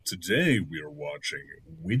Today we are watching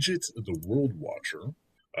Widget the World Watcher.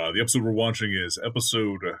 The episode we're watching is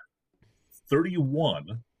episode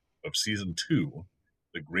 31 of season 2,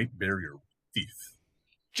 The Great Barrier Reef.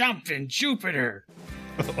 Jumping Jupiter!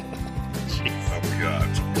 Oh my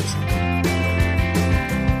god.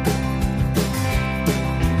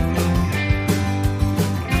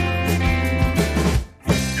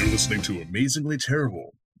 You're listening to Amazingly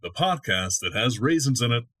Terrible, the podcast that has raisins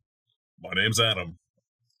in it. My name's Adam.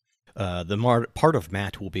 Part of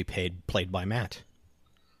Matt will be played by Matt.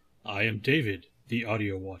 I am David, the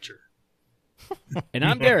audio watcher. And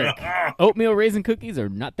I'm Derek. Oatmeal raisin cookies are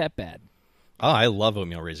not that bad. Oh, I love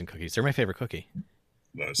oatmeal raisin cookies. They're my favorite cookie.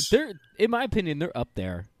 Nice. They're, in my opinion, they're up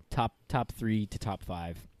there, top 3 to top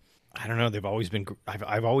 5. I don't know. They've always been.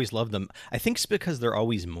 I've always loved them. I think it's because they're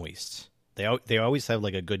always moist. They always have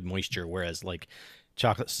like a good moisture, whereas like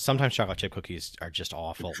sometimes chocolate chip cookies are just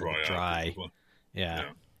awful, dry.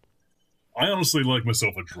 Yeah. I honestly like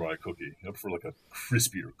myself a dry cookie. I prefer like a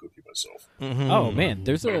crispier cookie myself. Mm-hmm. Oh man,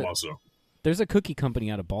 there's a cookie company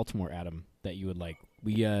out of Baltimore, Adam, that you would like.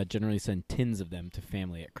 We generally send tins of them to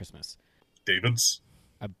family at Christmas. David's?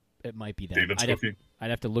 It might be that. David's cookie?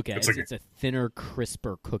 I'd have to look at it. Like It's a thinner,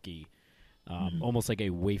 crisper cookie, almost like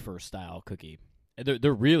a wafer style cookie.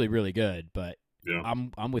 They're really, really good. But yeah.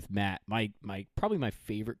 I'm with Matt. My probably my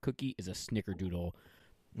favorite cookie is a Snickerdoodle.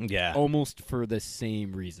 Yeah, almost for the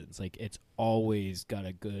same reasons. Like it's always got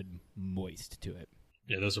a good moist to it.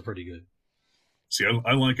 Yeah, those are pretty good. See,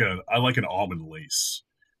 I like an almond lace,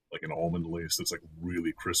 like an almond lace that's like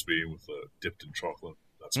really crispy with dipped in chocolate.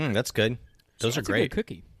 That's good. Those are great. A good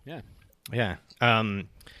cookie. Yeah. Yeah.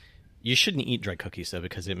 You shouldn't eat dry cookies though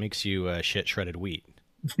because it makes you shit shredded wheat.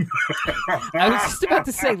 I was just about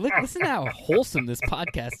to say, listen how wholesome this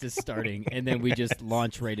podcast is starting, and then we just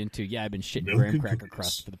launch right into, I've been shitting graham cracker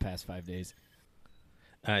crust for the past 5 days.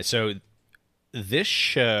 So this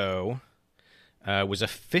show was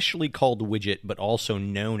officially called Widget, but also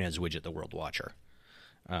known as Widget the World Watcher.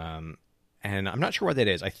 And I'm not sure why that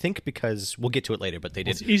is. I think because, we'll get to it later, but they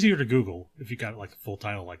did. It's easier to Google if you got like a full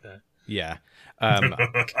title like that. Yeah. That's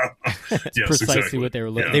yes, precisely exactly. what they were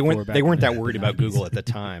looking for. They weren't that worried about Google at the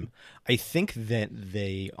time. I think that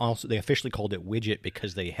they officially called it Widget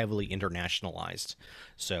because they heavily internationalized.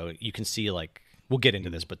 So you can see, like, we'll get into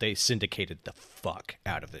this, but they syndicated the fuck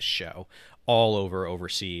out of this show all over,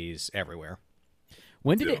 overseas, everywhere.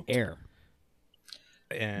 When did it air?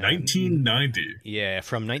 1990. Yeah,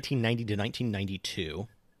 from 1990 to 1992.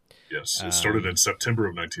 Yes, it started in September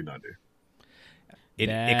of 1990. It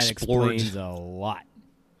explains a lot.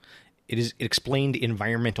 It explained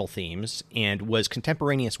environmental themes and was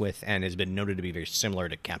contemporaneous with and has been noted to be very similar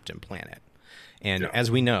to Captain Planet. And as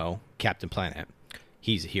we know, Captain Planet,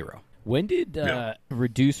 he's a hero. When did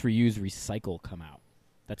Reduce, Reuse, Recycle come out?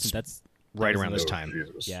 That's right around this time.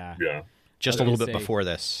 Jesus. Yeah. Just a little bit before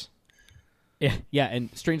this. Yeah, and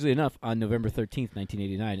strangely enough, on November 13th,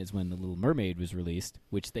 1989 is when The Little Mermaid was released,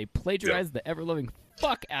 which they plagiarized the ever-loving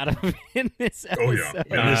fuck out of in this episode. Oh, yeah.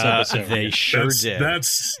 In this episode. They sure did.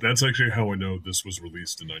 That's actually how I know this was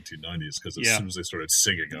released in 1990s, because as soon as they started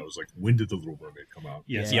singing, I was like, when did The Little Mermaid come out?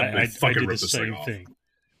 Yes, Yeah. I did the same thing.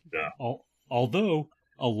 Yeah. Although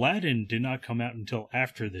Aladdin did not come out until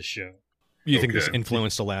after this show. You think this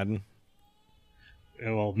influenced Aladdin?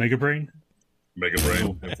 Well, Mega Brain? Mega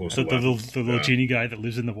Brain. So the little genie guy that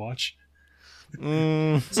lives in the watch.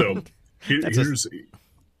 So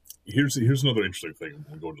here's another interesting thing.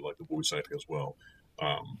 We'll go into like the voice acting as well.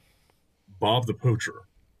 Bob the Poacher,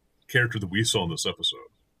 character that we saw in this episode.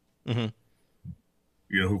 Mm-hmm.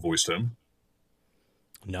 You know who voiced him?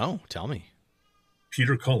 No, tell me.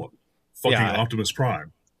 Peter Cullen, fucking Optimus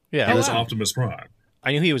Prime. Yeah, he was Optimus Prime.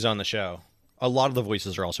 I knew he was on the show. A lot of the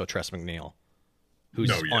voices are also Tress MacNeille.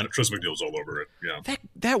 Tress MacNeille's all over it. Yeah,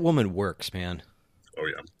 that woman works, man. Oh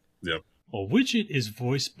yeah. Well, Widget is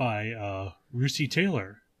voiced by Russi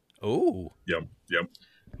Taylor. Oh. Yep.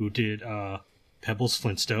 Who did Pebbles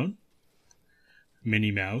Flintstone,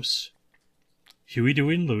 Minnie Mouse, Huey,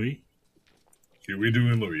 Dewey, and Louie.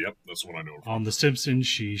 Yep, that's what I know. On The Simpsons,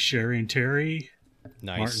 she's Sherry and Terry,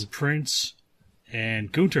 Nice. Martin Prince, and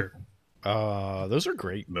Gunter. Those are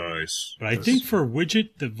great. Nice. But I think for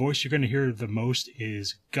Widget, the voice you're going to hear the most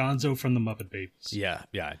is Gonzo from the Muppet Babies. Yeah.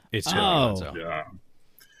 It's Oh. Yeah.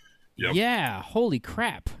 Yep. Yeah, holy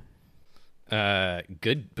crap.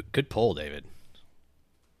 Good pull, David.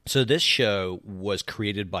 So this show was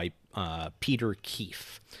created by Peter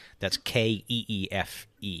Keefe. That's Keefe.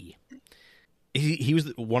 He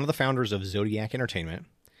was one of the founders of Zodiac Entertainment.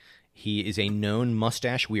 He is a known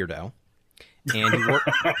mustache weirdo. And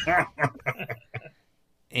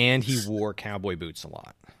And he wore cowboy boots a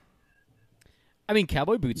lot. I mean,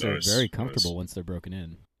 cowboy boots are Nice, very comfortable nice. once they're broken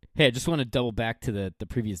in. Hey, I just want to double back to the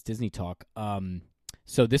previous Disney talk.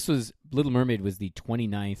 So this was Little Mermaid was the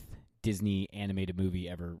 29th Disney animated movie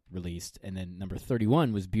ever released, and then number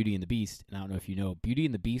 31 was Beauty and the Beast. And I don't know if you know, Beauty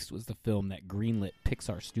and the Beast was the film that greenlit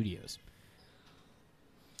Pixar Studios.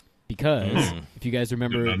 Because if you guys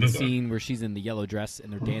remember Did not the know that. scene where she's in the yellow dress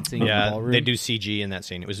and they're dancing in the Yeah, ballroom, they do CG in that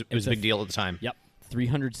scene. It was a a big deal at the time. Yep,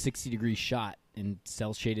 360-degree shot in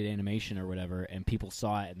cel-shaded animation or whatever, and people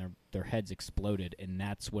saw it and their heads exploded, and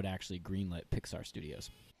that's what actually greenlit Pixar Studios.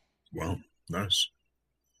 Wow, nice.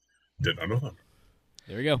 Did not know that.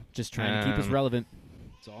 There we go. Just trying to keep us Um, relevant.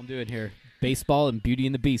 That's all I'm doing here. Baseball and Beauty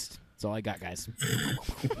and the Beast. That's all I got, guys.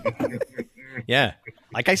 Yeah.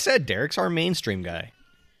 Like I said, Derek's our mainstream guy.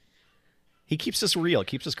 He keeps us real,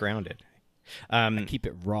 keeps us grounded. Keep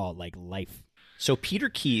it raw like life. So Peter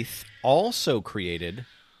Keith also created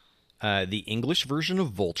the English version of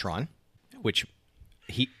Voltron, which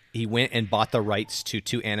he went and bought the rights to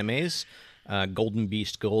 2 animes, Golden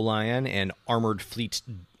Beast Go Lion and Armored Fleet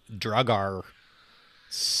Dragar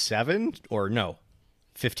 7 or no,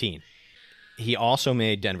 15. He also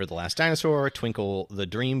made Denver the Last Dinosaur, Twinkle the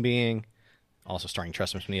Dream Being, also starring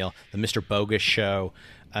Tress MacNeille, The Mr. Bogus Show,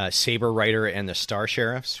 Saber Rider and the Star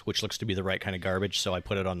Sheriffs, which looks to be the right kind of garbage, so I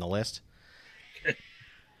put it on the list.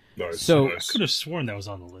 Nice. So- nice. Could have sworn that was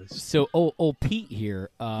on the list. So, old Pete here,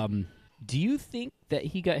 do you think that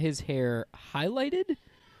he got his hair highlighted,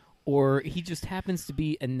 or he just happens to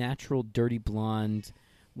be a natural dirty blonde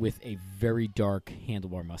with a very dark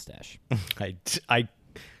handlebar mustache? I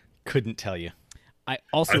couldn't tell you. I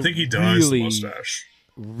also I think he dyes the really, mustache.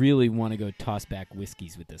 really want to go toss back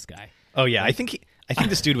whiskeys with this guy. Oh yeah, I think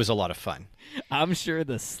this dude was a lot of fun. I'm sure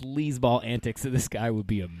the sleazeball antics of this guy would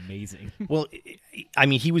be amazing. Well, I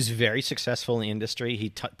mean, he was very successful in the industry. He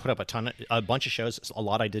put up a bunch of shows, a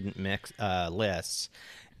lot I didn't mix lists,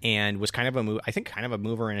 and was kind of a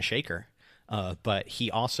mover and a shaker. But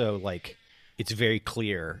he also, like, it's very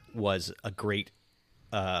clear, was a great,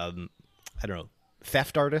 I don't know,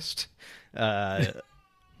 theft artist.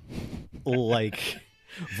 Like,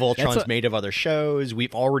 Voltron's made of other shows.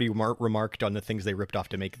 We've already remarked on the things they ripped off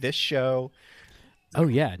to make this show. Oh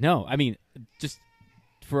yeah, no, I mean, just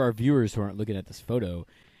for our viewers who aren't looking at this photo,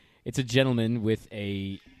 it's a gentleman with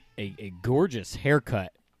a gorgeous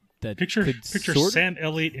haircut that Picture could Sam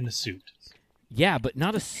Elliott in a suit. Yeah, but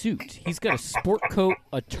not a suit. He's got a sport coat,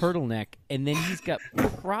 a turtleneck, and then he's got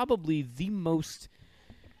probably the most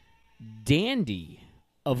dandy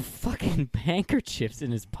of fucking handkerchiefs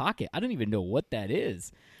in his pocket. I don't even know what that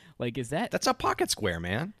is. Like, is that? That's a pocket square,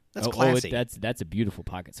 man. That's Oh, classy. that's a beautiful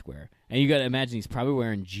pocket square. And you got to imagine he's probably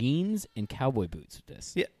wearing jeans and cowboy boots with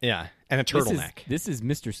this. Yeah, and a turtleneck. This is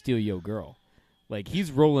Mr. Steal Yo Girl. Like,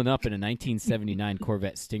 he's rolling up in a 1979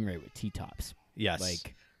 Corvette Stingray with T-tops. Yes.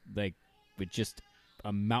 Like with just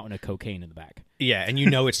a mountain of cocaine in the back. Yeah, and you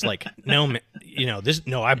know it's like no,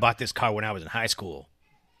 I bought this car when I was in high school.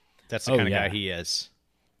 That's the kind of guy he is.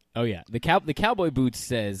 Oh yeah, the cowboy boots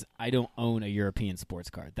says I don't own a European sports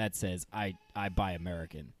car. That says I buy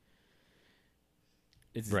American.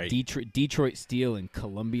 It's Right. Detroit Steel and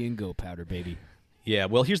Colombian Go Powder, baby. Yeah,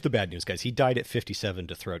 well, here's the bad news, guys. He died at 57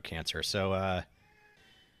 to throat cancer, so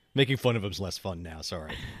making fun of him's less fun now.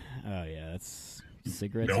 Sorry. Oh yeah, that's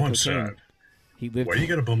cigarettes. No, and I'm cocaine. sad. He lived. Why you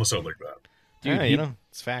gotta bum us out like that? Dude, Yeah, he,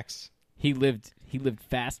 it's facts. he lived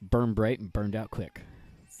fast, burned bright, and burned out quick.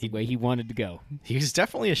 It's the way he wanted to go. He was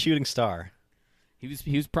definitely a shooting star. He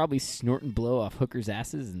was probably snorting blow off hookers'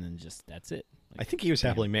 asses, and then just that's it. I think he was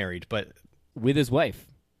happily married, but With his wife.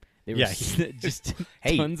 They were Yeah. just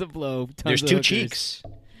Hey, tons of blow. Tons there's of two hookers. cheeks.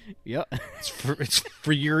 Yep. It's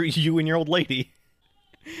for you and your old lady.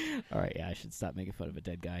 All right, yeah, I should stop making fun of a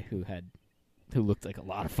dead guy who looked like a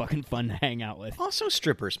lot of fucking fun to hang out with. Also,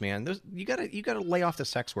 strippers, man. You gotta lay off the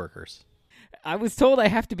sex workers. I was told I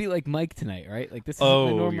have to be like Mike tonight, right? Like this is my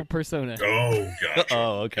normal persona. Oh, gotcha.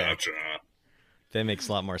 Oh, okay. Gotcha. That makes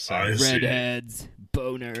a lot more I sense. see. Redheads,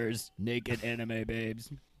 boners, naked anime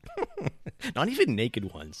babes, Not even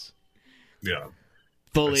naked ones. Yeah.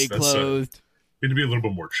 fully That's, clothed. Need to be a little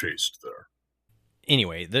bit more chaste there.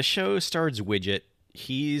 Anyway, the show stars Widget.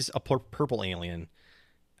 He's a purple alien.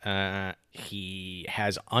 He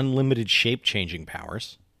has unlimited shape-changing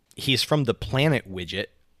powers. He's from the planet Widget,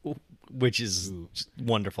 which is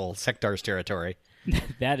wonderful. Sectar's territory.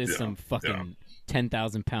 That is Yeah, some fucking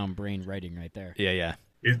 10,000-pound brain writing right there. Yeah.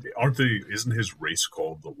 Isn't his race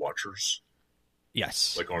called the Watchers?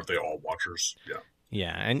 Yes. Like, aren't they all Watchers? Yeah.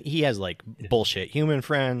 Yeah, and he has, like, bullshit human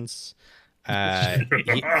friends.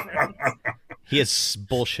 He has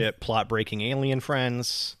bullshit plot-breaking alien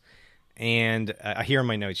friends. And here in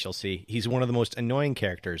my notes, you'll see he's one of the most annoying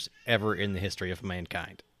characters ever in the history of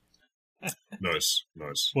mankind. Nice.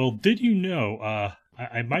 Well, did you know,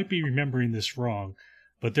 I might be remembering this wrong,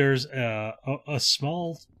 but there's a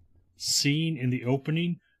small scene in the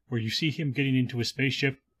opening where you see him getting into a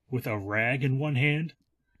spaceship with a rag in one hand.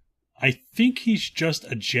 I think he's just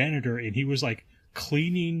a janitor, and he was like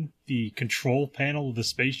cleaning the control panel of the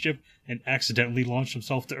spaceship and accidentally launched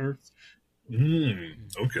himself to Earth.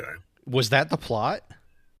 Okay. Was that the plot?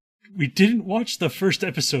 We didn't watch the first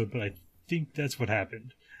episode, but I think that's what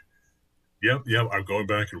happened. Yep. I'm going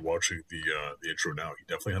back and watching the intro now. He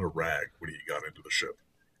definitely had a rag when he got into the ship.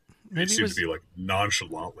 He seemed to be like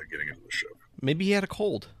nonchalantly getting into the ship. Maybe he had a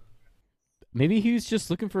cold. Maybe he was just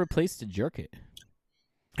looking for a place to jerk it.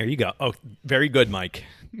 There you go. Oh, very good, Mike.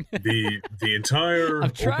 The entire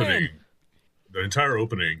I'm trying.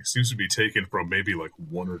 opening seems to be taken from maybe like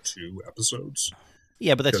 1 or 2 episodes.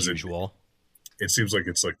 Yeah, but that's 'Cause usual. It seems like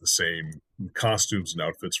it's like the same costumes and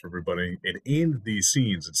outfits for everybody. And in these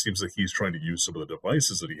scenes, it seems like he's trying to use some of the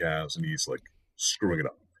devices that he has, and he's like screwing it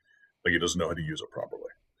up. Like he doesn't know how to use it properly.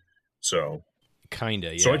 So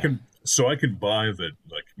Kinda, yeah. so I can buy that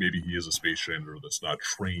like maybe he is a space janitor that's not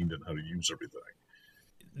trained in how to use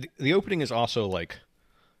everything. The opening is also like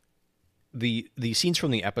the scenes from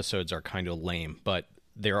the episodes are kind of lame, but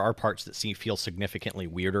there are parts that feel significantly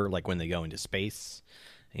weirder, like when they go into space,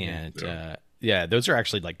 and those are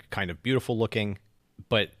actually like kind of beautiful looking.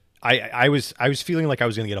 But I was feeling like I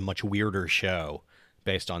was going to get a much weirder show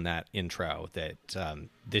based on that intro that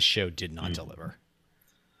this show did not deliver.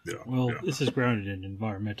 Yeah. Well, this is grounded in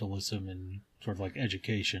environmentalism and sort of like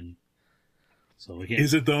education, so we can't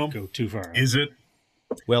Is it though? go too far. Is it?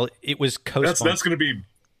 Well, it was That's gonna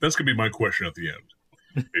be my question at the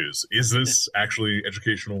end. Is this actually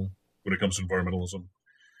educational when it comes to environmentalism?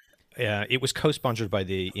 It was co-sponsored by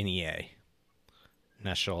the NEA,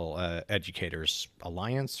 National Educators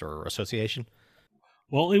Alliance or Association.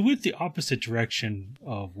 Well, it went the opposite direction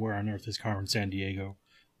of Where on Earth is Carmen Sandiego,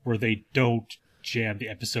 where they don't jam the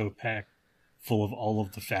episode pack full of all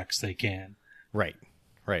of the facts they can. Right.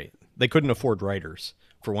 They couldn't afford writers,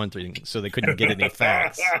 for one thing, so they couldn't get any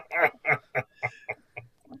facts.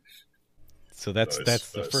 So that's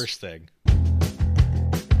the first thing.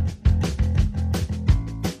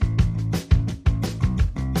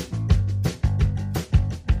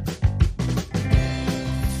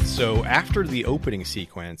 So after the opening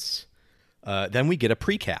sequence, then we get a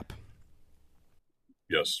precap.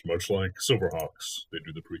 Yes, much like Silverhawks, they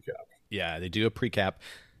do the precap. Yeah, they do a precap.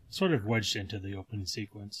 Sort of wedged into the opening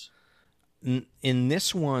sequence. In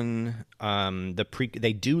this one,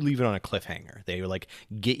 they do leave it on a cliffhanger. They like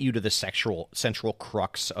get you to the central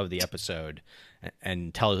crux of the episode,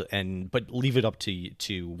 but leave it up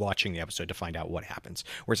to watching the episode to find out what happens.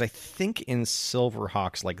 Whereas I think in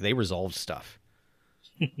Silverhawks, like they resolved stuff.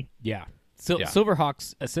 Yeah. Yeah.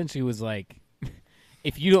 Silverhawks essentially was like,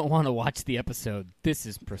 if you don't want to watch the episode, this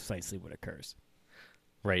is precisely what occurs.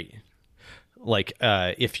 Right. Like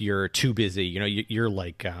if you're too busy, you're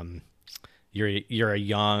like you're a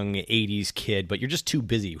young 80s kid, but you're just too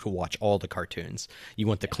busy to watch all the cartoons. You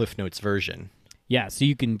want the Cliff Notes version. Yeah, so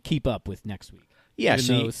you can keep up with next week. Yeah,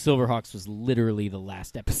 Even though Silverhawks was literally the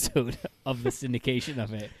last episode of the syndication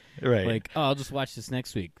of it. Right. Like, I'll just watch this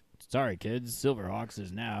next week. Sorry, kids. Silverhawks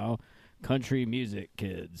is now country music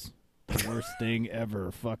kids. The worst thing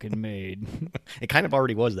ever fucking made. It kind of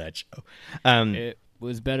already was that show. It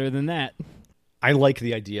was better than that. I like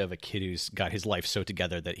the idea of a kid who's got his life so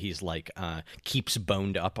together that he's like keeps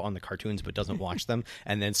boned up on the cartoons but doesn't watch them,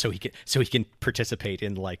 and then so he can participate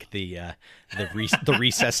in like the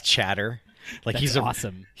recess chatter. Like That's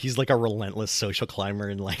awesome. He's like a relentless social climber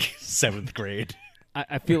in like 7th grade.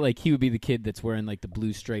 I feel like he would be the kid that's wearing like the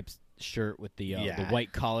blue striped shirt with the Yeah.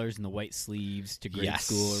 white collars and the white sleeves to grade Yes.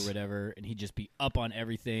 school or whatever, and he'd just be up on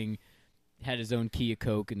everything. Had his own key of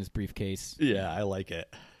Coke in his briefcase. Yeah, I like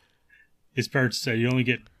it. His parents said you only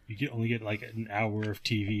get like an hour of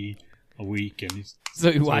TV a week, and So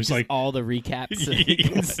he he's watches like- all the recaps so he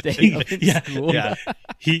can stay up in Yeah, school. Yeah.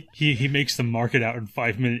 he makes them mark it out in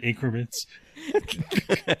 5-minute increments.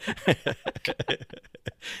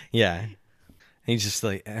 Yeah. He's just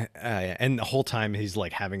like, and the whole time he's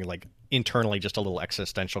like having like internally just a little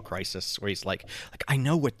existential crisis where he's like I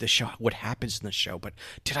know what happens in the show, but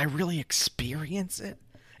did I really experience it?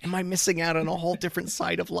 Am I missing out on a whole different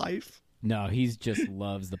side of life? No, he's just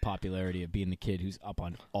loves the popularity of being the kid who's up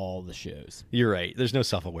on all the shows. You're right. There's no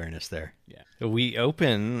self-awareness there. Yeah. We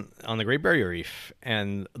open on the Great Barrier Reef,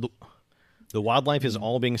 and The wildlife is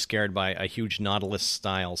all being scared by a huge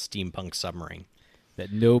Nautilus-style steampunk submarine.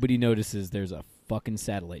 That nobody notices there's a fucking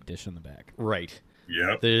satellite dish on the back. Right.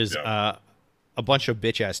 Yep. There's a bunch of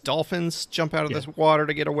bitch-ass dolphins jump out of this water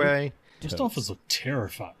to get away. Those dolphins look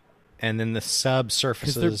terrifying. And then the subsurfaces...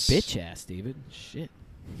 Because they're bitch-ass, David. Shit.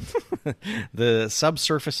 The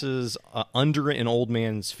subsurfaces under an old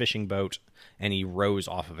man's fishing boat, and he rows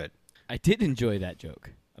off of it. I did enjoy that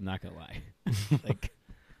joke. I'm not going to lie. Like,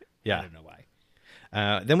 Yeah. I don't know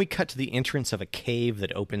why. Then we cut to the entrance of a cave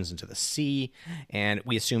that opens into the sea, and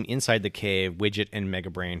we assume inside the cave, Widget and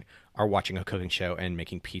Megabrain are watching a cooking show and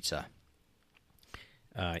making pizza.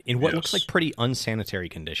 In what looks like pretty unsanitary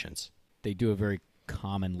conditions. They do a very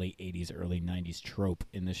common late 80s, early 90s trope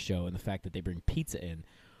in this show, and the fact that they bring pizza in.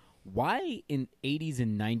 Why in 80s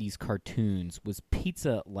and 90s cartoons was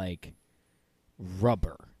pizza like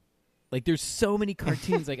rubber? Like, there's so many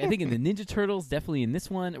cartoons. Like, I think in the Ninja Turtles, definitely in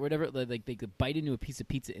this one or whatever, like they could bite into a piece of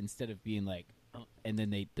pizza instead of being like, and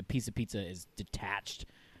then the piece of pizza is detached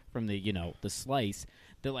from the the slice.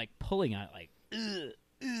 They're like pulling on it, like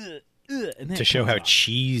and then To show how off.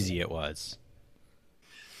 cheesy it was.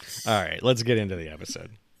 All right, let's get into the episode.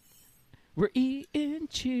 We're eating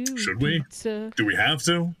chewy Should we? pizza. Do we have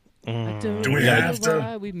to? I don't Do we know have to?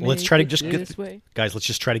 why we Let's make try to it just get this way. guys. Let's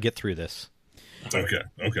just try to get through this. Okay.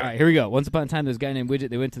 All right, here we go. Once upon a time, there was a guy named Widget.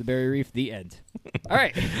 They went to the Barrier Reef. The end. All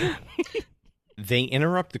right. They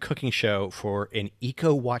interrupt the cooking show for an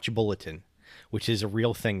Eco Watch bulletin, which is a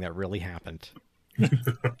real thing that really happened.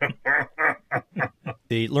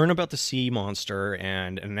 They learn about the sea monster,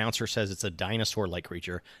 and an announcer says it's a dinosaur-like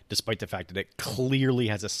creature, despite the fact that it clearly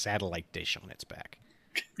has a satellite dish on its back.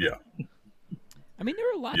 Yeah. I mean,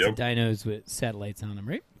 there are lots of dinos with satellites on them,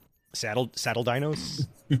 right? Saddle dinos?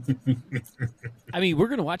 I mean, we're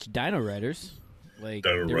going to watch Dino Riders. Like,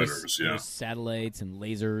 Dino there was- Riders, there yeah. was satellites and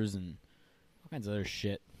lasers and all kinds of other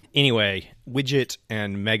shit. Anyway, Widget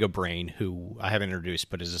and Mega Brain, who I haven't introduced,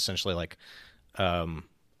 but is essentially like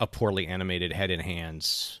a poorly animated head and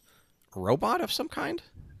hands robot of some kind.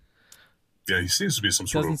 Yeah, he seems to be some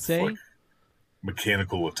sort Doesn't of say. like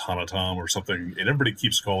mechanical automaton or something, and everybody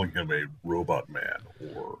keeps calling him a robot man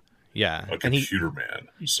or Yeah, a and he, computer man.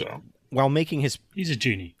 So while making his He's a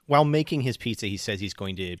genie. pizza, he says he's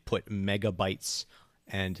going to put megabytes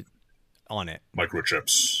and on it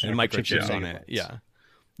microchips. and microchips Yeah. on it. Yeah,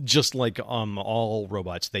 just like all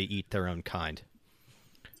robots, they eat their own kind.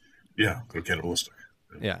 Yeah, they're cannibalistic.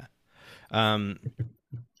 Yeah.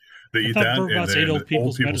 They eat thought that and robots then ate old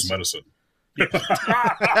people's medicine.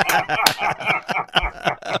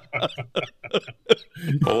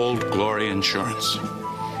 Old Glory Insurance.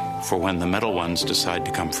 For when the metal ones decide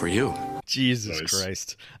to come for you. Jesus Nice.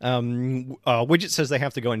 Christ. Widget says they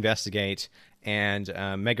have to go investigate, and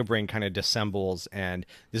Mega Brain kind of dissembles, and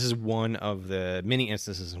this is one of the many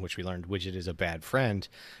instances in which we learned Widget is a bad friend.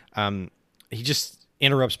 He just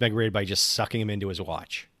interrupts Mega Brain by just sucking him into his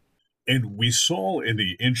watch. And we saw in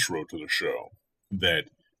the intro to the show that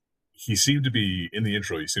he seemed to be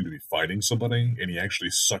fighting somebody, and he actually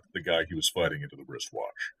sucked the guy he was fighting into the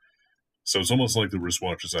wristwatch. So it's almost like the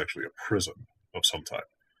wristwatch is actually a prison of some type,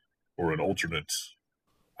 or an alternate.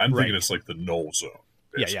 I'm thinking Right. it's like the null zone.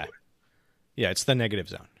 Basically. Yeah, it's the negative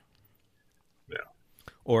zone. Yeah.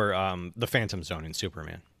 Or the Phantom Zone in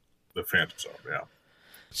Superman. The Phantom Zone. Yeah.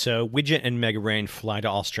 So Widget and Mega Brain fly to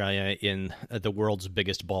Australia in the world's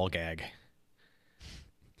biggest ball gag.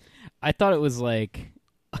 I thought it was like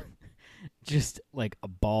just like a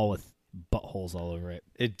ball with buttholes all over it.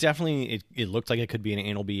 It definitely it looked like it could be an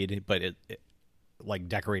anal bead, but it like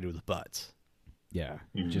decorated with butts. Yeah,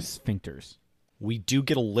 Mhm. just sphincters. We do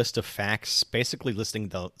get a list of facts, basically listing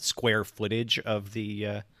the square footage of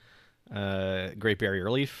the Great Barrier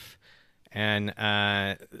Reef, and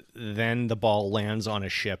then the ball lands on a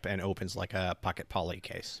ship and opens like a pocket poly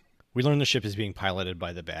case. We learn the ship is being piloted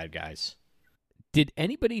by the bad guys. Did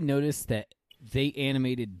anybody notice that they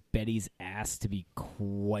animated Betty's ass to be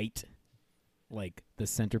quite like the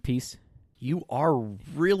centerpiece? You are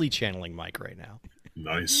really channeling Mike right now.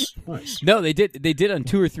 Nice. Nice. No, they did. They did on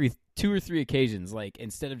two or three occasions. Like,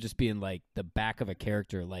 instead of just being like the back of a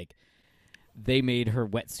character, like they made her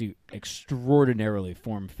wetsuit extraordinarily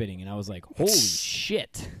form fitting, and I was like, "Holy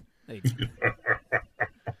shit!"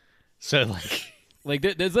 So Like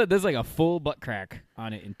there's like a full butt crack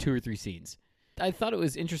on it in 2 or 3 scenes. I thought it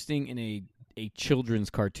was interesting in a children's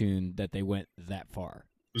cartoon that they went that far.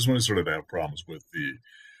 This is when I started to have problems with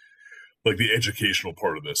the educational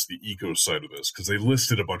part of this, the eco side of this, because they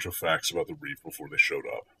listed a bunch of facts about the reef before they showed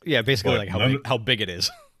up. yeah, basically But like how big it is.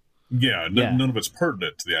 Yeah, Yeah. none of it's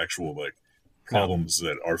pertinent to the actual like problems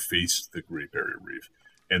that are faced at the Great Barrier Reef.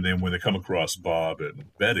 And then when they come across Bob and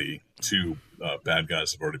Betty, two bad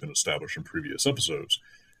guys have already been established in previous episodes,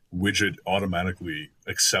 Widget automatically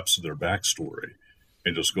accepts their backstory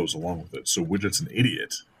and just goes along with it. So Widget's an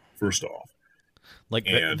idiot, first off. Like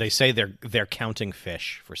they say they're counting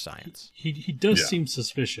fish for science. He does seem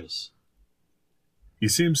suspicious. He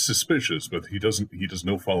seems suspicious, but he does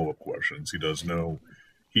no follow-up questions.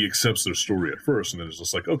 He accepts their story at first, and then it's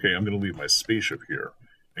just like, okay, I'm going to leave my spaceship here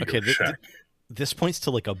and go check. This points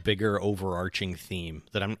to like a bigger overarching theme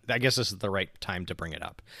that I guess this is the right time to bring it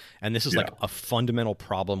up. And this is like a fundamental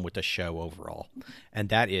problem with the show overall. And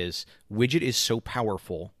that is Widget is so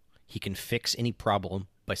powerful, he can fix any problem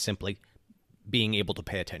by simply being able to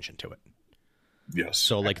pay attention to it. Yes.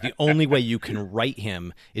 So like the only way you can write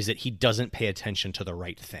him is that he doesn't pay attention to the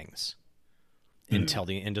right things until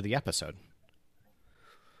the end of the episode.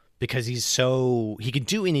 Because he can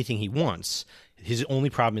do anything he wants. His only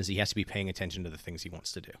problem is he has to be paying attention to the things he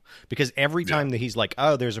wants to do. Because every time that he's like,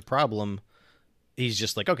 oh, there's a problem, he's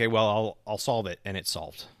just like, okay, well, I'll solve it, and it's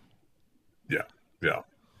solved. Yeah, yeah.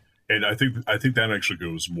 And I think that actually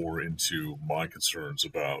goes more into my concerns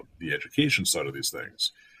about the education side of these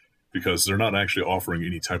things. Because they're not actually offering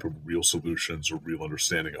any type of real solutions or real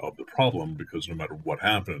understanding of the problem, because no matter what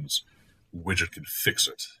happens, Widget can fix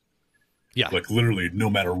it. Yeah. Like, literally, no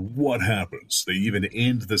matter what happens. They even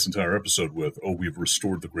end this entire episode with, oh, we've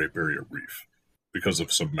restored the Great Barrier Reef because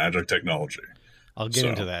of some magic technology. I'll get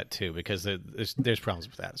into that, too, because there's problems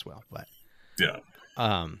with that as well. But yeah.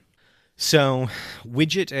 So,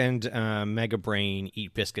 Widget and Mega Brain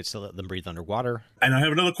eat biscuits to let them breathe underwater. And I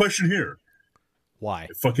have another question here. Why?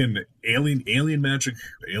 Fucking alien magic,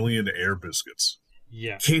 alien air biscuits.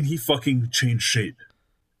 Yeah. Can he fucking change shape?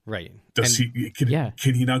 Right.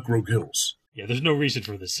 Can he not grow gills? Yeah, there's no reason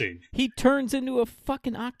for this scene. He turns into a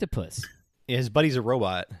fucking octopus. His buddy's a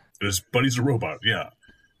robot. His buddy's a robot, yeah.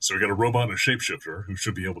 So we got a robot and a shapeshifter who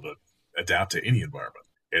should be able to adapt to any environment.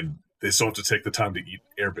 And they still have to take the time to eat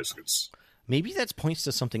air biscuits. Maybe that points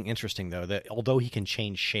to something interesting, though, that although he can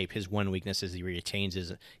change shape, his one weakness is he retains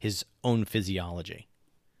his own physiology.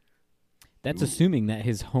 That's assuming that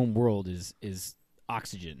his home world is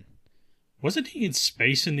oxygen. Wasn't he in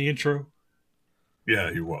space in the intro?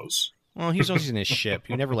 Yeah, he was. Well, he was always in his ship.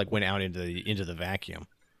 He never went out into the vacuum.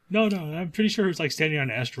 No, I'm pretty sure he was standing on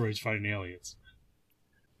asteroids fighting aliens.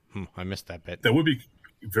 I missed that bit. That would be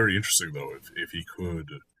very interesting, though,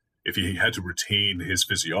 if he had to retain his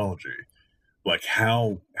physiology. Like,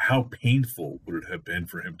 how painful would it have been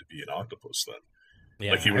for him to be an octopus then?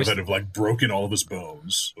 Yeah, like, he would have broken all of his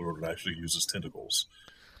bones in order to actually use his tentacles.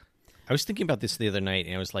 I was thinking about this the other night,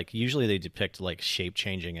 and I was like, usually they depict like shape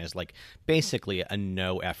changing as like basically a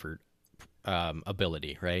no effort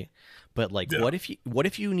ability, right? But like, what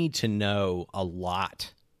if you need to know a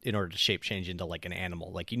lot in order to shape change into like an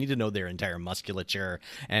animal? Like, you need to know their entire musculature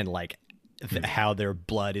and like how their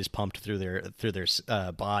blood is pumped through their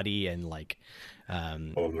body, and like how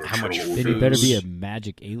much food. Then you better be a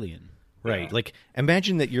magic alien. Right. Yeah. Like,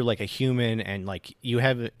 imagine that you're like a human and like you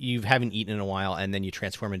haven't eaten in a while, and then you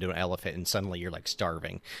transform into an elephant and suddenly you're like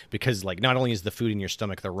starving because like not only is the food in your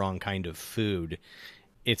stomach the wrong kind of food,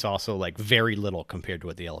 it's also like very little compared to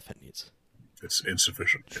what the elephant needs. It's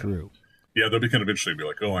insufficient. True. Yeah, that'd be kind of interesting. Be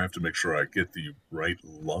like, oh, I have to make sure I get the right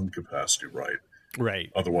lung capacity right.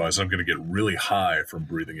 Right. Otherwise, I'm going to get really high from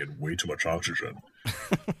breathing in way too much oxygen.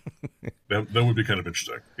 that would be kind of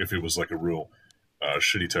interesting if it was like a real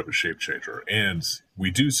shitty type of shape changer. And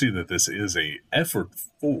we do see that this is a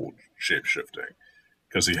effortful shape shifting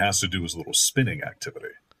because he has to do his little spinning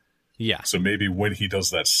activity. Yeah. So maybe when he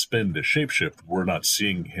does that spin to shapeshift, we're not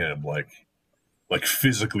seeing him like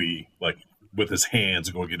physically like with his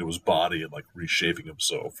hands going into his body and like reshaping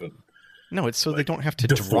himself and. No, it's so they don't have to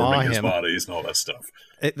draw him. His bodies and all that stuff.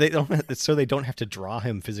 It's so they don't have to draw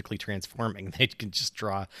him physically transforming. They can just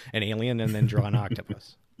draw an alien and then draw an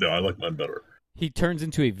octopus. No, I like mine better. He turns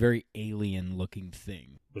into a very alien-looking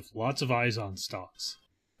thing. With lots of eyes on stalks.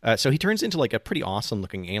 So he turns into like a pretty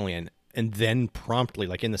awesome-looking alien, and then promptly,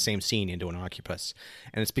 like in the same scene, into an octopus.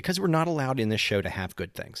 And it's because we're not allowed in this show to have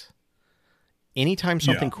good things. Anytime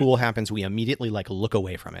something cool happens, we immediately like look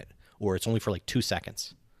away from it, or it's only for like 2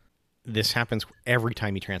 seconds. This happens every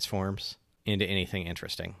time he transforms into anything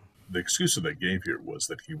interesting. The excuse that they gave here was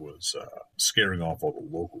that he was scaring off all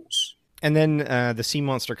the locals. And then the sea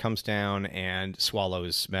monster comes down and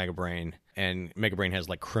swallows Mega Brain, and Mega Brain has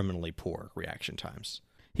like criminally poor reaction times.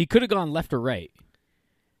 He could have gone left or right,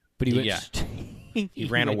 but he went he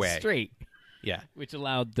ran away straight. Yeah, which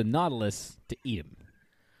allowed the Nautilus to eat him.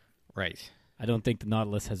 Right. I don't think the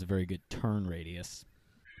Nautilus has a very good turn radius.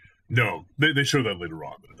 No, they show that later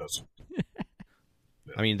on, but it doesn't.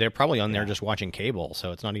 I mean, they're probably on there just watching cable,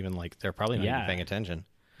 so it's not even like they're probably not even paying attention.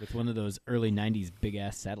 With one of those early 90s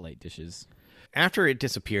big-ass satellite dishes. After it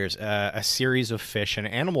disappears, a series of fish and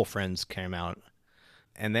animal friends came out,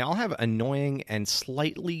 and they all have annoying and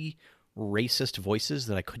slightly racist voices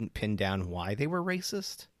that I couldn't pin down why they were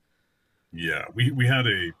racist. Yeah, we had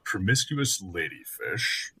a promiscuous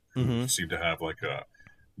ladyfish who seemed to have like a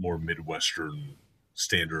more Midwestern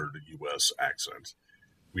standard U.S. accent.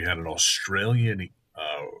 We had an Australian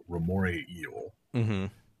Remore eel,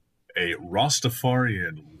 a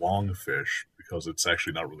Rastafarian longfish, because it's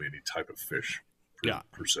actually not really any type of fish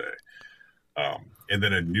per se, and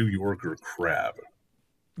then a New Yorker crab.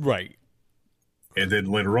 Right. And then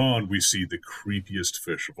later on, we see the creepiest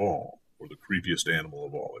fish of all, or the creepiest animal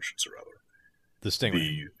of all, I should say, rather. The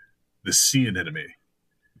stingray. The sea anemone,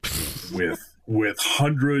 with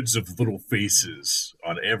hundreds of little faces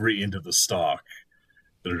on every end of the stalk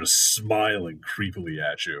that are just smiling creepily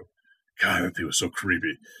at you. God, that thing was so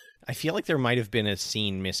creepy. I feel like there might have been a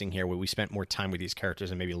scene missing here where we spent more time with these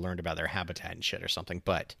characters and maybe learned about their habitat and shit or something,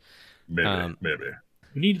 but... Maybe.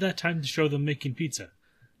 We needed that time to show them making pizza.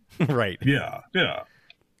 Right. Yeah.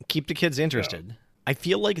 Keep the kids interested. Yeah. I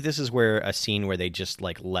feel like this is where a scene where they just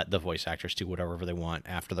like let the voice actors do whatever they want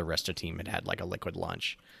after the rest of the team had had like a liquid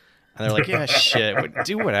lunch. And they're like, yeah, shit,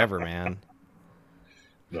 do whatever, man.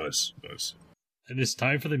 Nice. And it's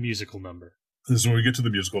time for the musical number. This is when we get to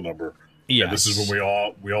the musical number. Yeah. This is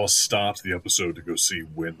when we all stopped the episode to go see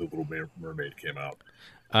when The Little Mermaid came out.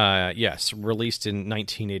 Yes, released in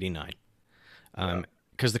 1989.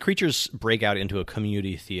 Because the creatures break out into a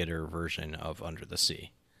community theater version of Under the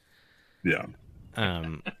Sea. Yeah.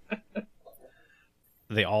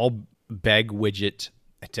 They all beg Widget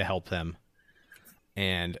to help them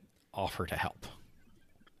and offer to help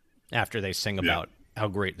after they sing about how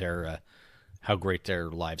great their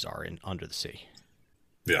lives are in Under the Sea.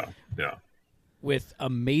 Yeah. With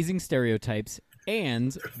amazing stereotypes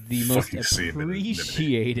and the most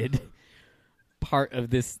appreciated part of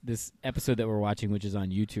this episode that we're watching, which is on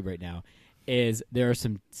YouTube right now, is there are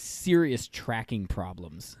some serious tracking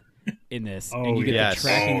problems in this. And you get the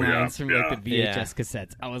tracking lines from like the VHS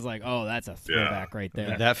cassettes. I was like, oh, that's a throwback right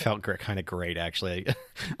there. That felt kind of great, actually. We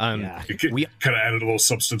kind of added a little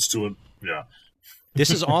substance to it. Yeah. This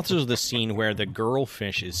is also the scene where the girl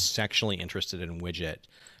fish is sexually interested in Widget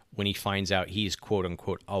when he finds out he's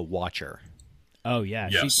quote-unquote a watcher. Oh, yeah.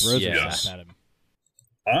 Yes. She throws herself at him.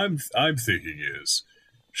 I'm thinking is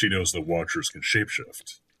she knows the watchers can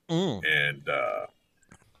shapeshift. And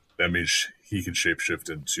that means he can shapeshift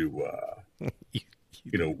into,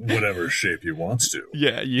 whatever shape he wants to.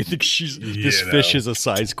 Yeah, you think this fish is a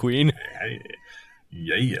size queen?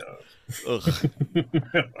 Yeah.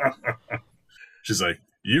 She's like,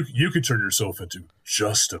 you can turn yourself into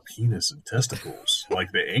just a penis and testicles,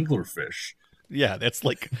 like the anglerfish. Yeah, that's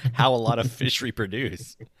like how a lot of fish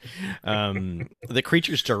reproduce. The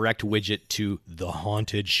creatures direct Widget to the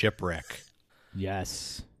haunted shipwreck.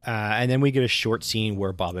 Yes. And then we get a short scene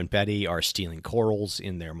where Bob and Betty are stealing corals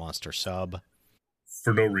in their monster sub.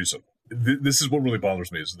 For no reason. This is what really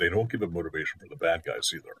bothers me, is they don't give a motivation for the bad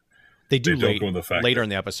guys either. They do later in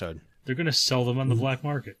the episode. They're going to sell them on the black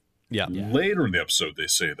market. Yeah. Later in the episode, they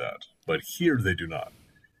say that. But here, they do not.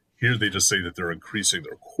 Here, they just say that they're increasing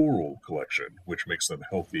their coral collection, which makes them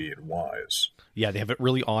healthy and wise. Yeah, they have a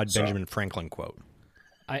really odd Benjamin Franklin quote.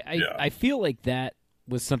 I feel like that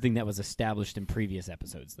was something that was established in previous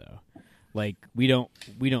episodes, though. Like, we don't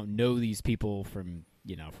know these people from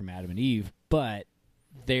Adam and Eve, but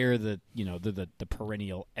they're the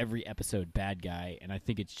perennial every episode bad guy, and I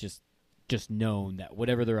think it's just known that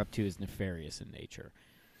whatever they're up to is nefarious in nature.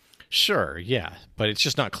 Sure, yeah, but it's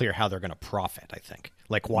just not clear how they're going to profit, I think.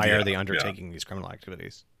 Like, why are they undertaking these criminal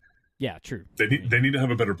activities? Yeah, true. They need to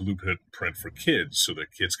have a better blueprint for kids so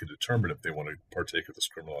that kids can determine if they want to partake of this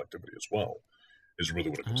criminal activity as well, is really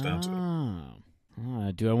what it comes down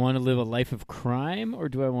to. Do I want to live a life of crime, or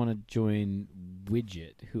do I want to join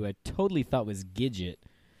Widget, who I totally thought was Gidget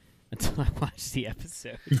until I watched the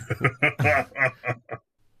episode?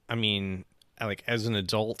 I mean, like, as an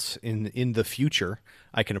adult in the future,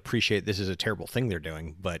 I can appreciate this is a terrible thing they're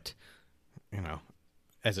doing, but,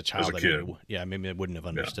 as a child, maybe I wouldn't have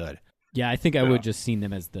understood. Yeah, I think I would have just seen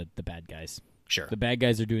them as the bad guys. Sure. The bad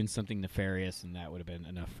guys are doing something nefarious, and that would have been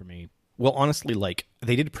enough for me. Well, honestly, like,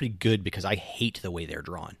 they did pretty good because I hate the way they're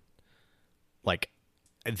drawn. Like,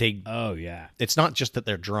 Oh, yeah. It's not just that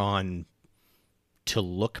they're drawn to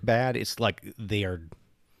look bad. It's like there's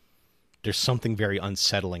something very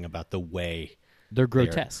unsettling about the way they're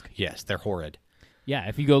grotesque. Yes, they're horrid. Yeah,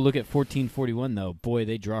 if you go look at 1441, though, boy,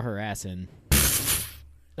 they draw her ass in.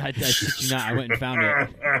 I shit you not. I went and found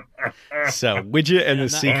it. So Widget and the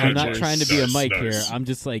sea I'm not creatures. trying to be a Nice, Mike here. nice. I'm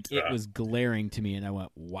just like, it was glaring to me, and I went,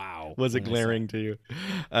 wow. Was it when I saw glaring to you?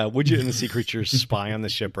 Widget and the sea creatures spy on the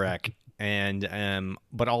shipwreck, and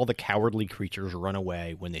but all the cowardly creatures run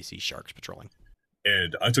away when they see sharks patrolling.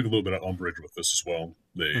 And I took a little bit of umbrage with this as well.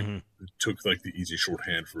 They Mhm. took like the easy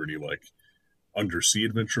shorthand for any like undersea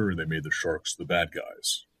adventure, and they made the sharks the bad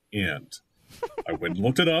guys. And I went and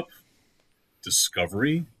looked it up.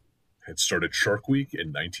 Discovery had started Shark Week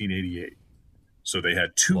in 1988. So they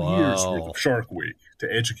had 2 years worth of Shark Week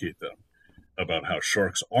to educate them about how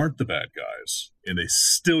sharks aren't the bad guys, and they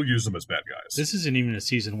still use them as bad guys. This isn't even a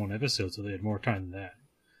season 1 episode, so they had more time than that.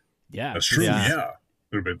 Yeah. That's true, Yeah. yeah.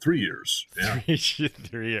 There have been 3 years. Yeah.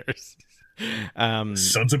 3 years.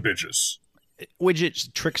 Sons of bitches.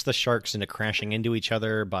 Widget tricks the sharks into crashing into each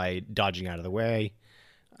other by dodging out of the way.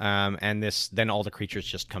 And then all the creatures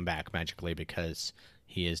just come back magically because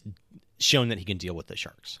he has shown that he can deal with the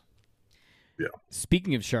sharks. Yeah.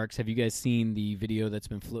 Speaking of sharks, have you guys seen the video that's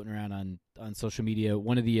been floating around on social media?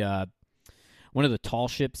 One of the tall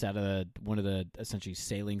ships out of one of the essentially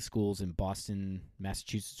sailing schools in Boston,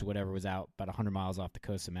 Massachusetts, or whatever, was out about 100 miles off the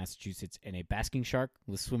coast of Massachusetts, and a basking shark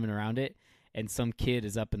was swimming around it, and some kid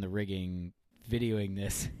is up in the rigging videoing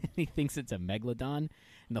this. He thinks it's a megalodon, and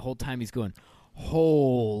the whole time he's going,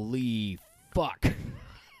 holy fuck.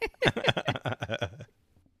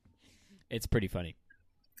 It's pretty funny.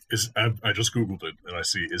 I just Googled it, and I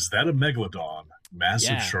see, is that a megalodon?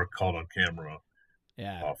 Massive Yeah. shark caught on camera.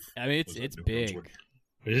 Yeah. Off, I mean, was it it's New big. Brunswick?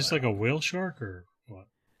 Is this like a whale shark or what?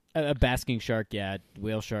 A basking shark, yeah.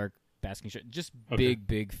 Whale shark, basking shark. Just Okay.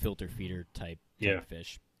 big filter feeder type Yeah.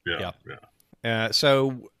 fish. Yeah, Yeah. yeah.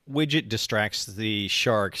 So Widget distracts the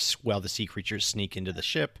sharks while the sea creatures sneak into the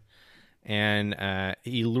ship, and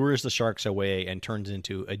he lures the sharks away and turns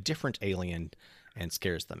into a different alien and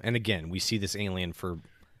scares them. And again, we see this alien for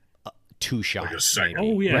 2 shots. Like a second.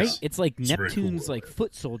 maybe. Oh, yes. Right? It's like It's very Neptune's cool. like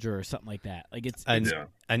foot soldier or something like that. Like it's Yeah.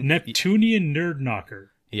 Neptunian nerd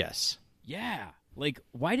knocker. Yes. yeah. Like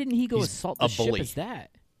why didn't he go He's assault the a ship bully. as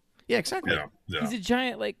that? Yeah, exactly. Yeah, yeah. He's a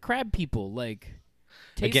giant like crab people. Like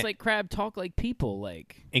tastes Again- like crab, talk like people.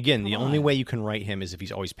 Like Again, the Come only on. way you can write him is if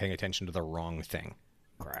he's always paying attention to the wrong thing.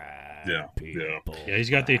 crab Yeah, people. yeah. Yeah, he's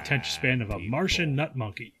got the attention span of a people. Martian nut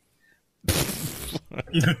monkey. Tastes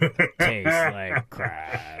like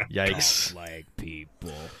crab. Yikes. talk like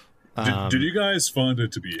people. Did you guys find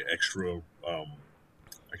it to be extra,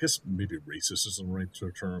 I guess maybe racist isn't the right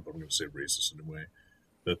term, but I'm going to say racist anyway,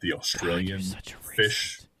 that the Australian such a racist.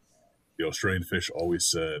 fish, the Australian fish always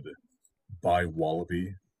said, "Bye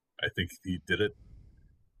wallaby." I think he did it.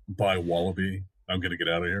 "Bye wallaby. I'm going to get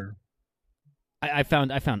out of here." I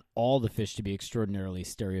found all the fish to be extraordinarily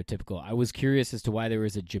stereotypical. I was curious as to why there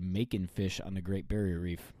was a Jamaican fish on the Great Barrier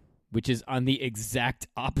Reef, which is on the exact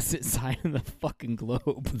opposite side of the fucking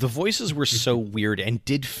globe. The voices were so weird and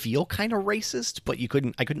did feel kind of racist, but I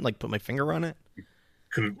couldn't like put my finger on it.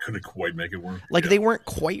 Couldn't quite make it work. Like Yeah. they weren't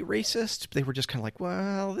quite racist, but they were just kind of like,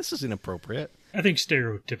 well, this is inappropriate. I think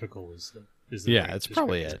stereotypical is the Yeah, right that's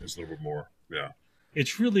probably description. it. It's a little bit more. Yeah.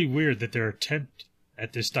 It's really weird that their attempt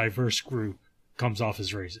at this diverse group comes off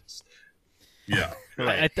as racist. Yeah.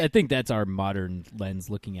 I think that's our modern lens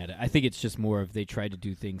looking at it. I think it's just more of they tried to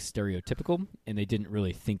do things stereotypical and they didn't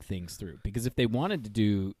really think things through. Because if they wanted to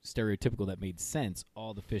do stereotypical that made sense,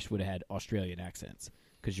 all the fish would have had Australian accents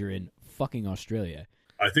because you're in fucking Australia.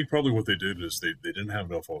 I think probably what they did is they didn't have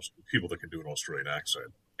enough people that can do an Australian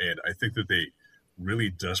accent. And I think that they really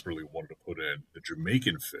desperately wanted to put in the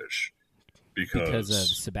Jamaican fish because Because of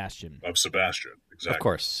Sebastian. of Sebastian. Exactly. Of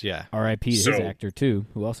course, yeah. R.I.P. to his So- actor, too,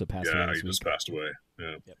 who also passed away Yeah, this he week. just passed away.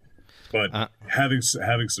 Yeah. Yep. But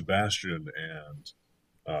having Sebastian and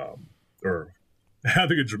or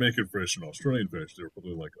having a Jamaican fish and Australian fish, they were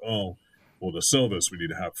probably like, oh, well, to sell this, we need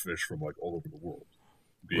to have fish from like all over the world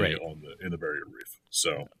being Right. in the Barrier Reef.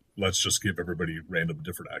 So let's just give everybody random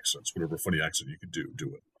different accents, whatever funny accent you could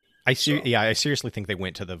do it. I seriously think they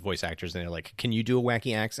went to the voice actors and they're like, "Can you do a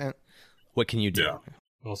wacky accent? What can you do?" Yeah.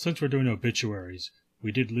 Well, since we're doing obituaries,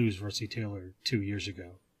 we did lose Rusty Taylor 2 years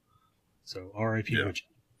ago. So R.I.P. Yeah. Widget.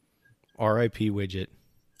 R.I.P. Widget.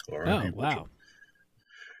 Or Oh, people- wow.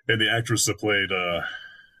 And the actress that played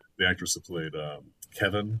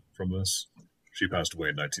Kevin from this, she passed away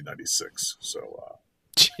in 1996. So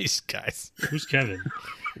Jeez, guys, Who's Kevin?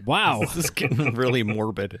 Wow. this is getting really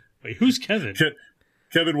morbid. Wait, who's Kevin?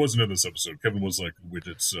 Kevin wasn't in this episode. Kevin was like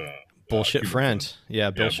Widget's Bullshit human friend.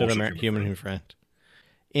 Yeah, bullshit bullshit human friend.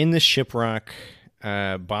 In the shipwreck,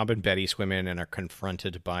 Bob and Betty swim in and are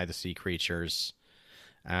confronted by the sea creatures.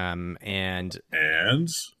 And And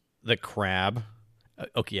the crab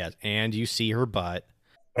Okay, yes, and you see her butt.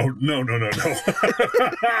 Oh, no.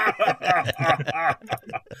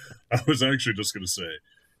 I was actually just going to say,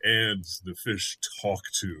 and the fish talk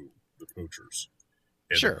to the poachers,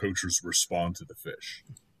 and Sure. the poachers respond to the fish.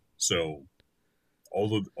 So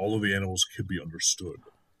all of the animals can be understood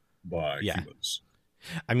by humans.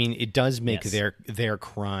 I mean, it does make Yes. their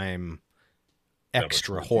crime That much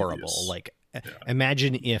extra more horrible. devious. Like, Yeah.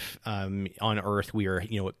 imagine if on Earth we are,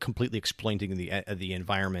 completely exploiting the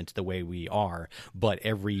environment the way we are, but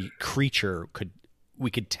every creature could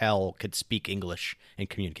speak English and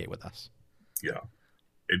communicate with us. Yeah,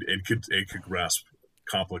 it could grasp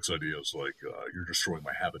complex ideas like you're destroying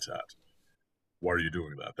my habitat. Why are you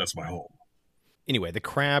doing that? That's my home. Anyway, the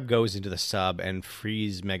crab goes into the sub and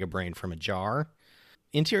frees Mega Brain from a jar.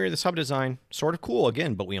 Interior of the sub design, sort of cool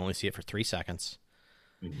again, but we only see it for 3 seconds.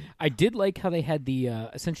 I did like how they had the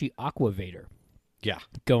essentially Aquavator Yeah.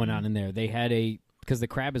 going on in there. They had because the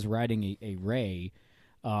crab is riding a ray,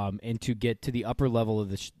 and to get to the upper level of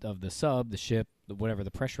the sub, the ship, whatever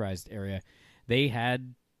the pressurized area, they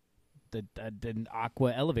had the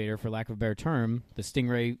aqua elevator, for lack of a better term. The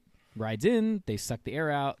Stingray rides in, they suck the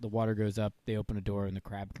air out, the water goes up, they open a door, and the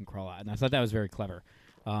crab can crawl out. And I thought that was very clever.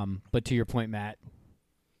 But to your point, Matt,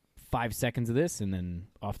 5 seconds of this, and then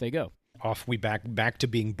off they go. Off we back to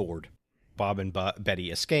being bored. Bob and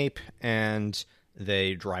Betty escape, and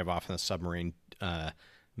they drive off in the submarine,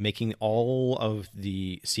 making all of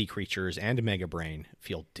the sea creatures and Mega Brain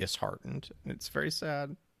feel disheartened. It's very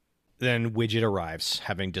sad. Then Widget arrives,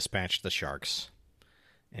 having dispatched the sharks,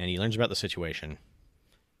 and he learns about the situation,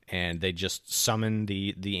 and they just summon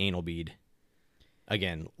the anal bead.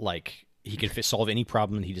 Again, like he can solve any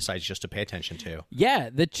problem he decides just to pay attention to. Yeah,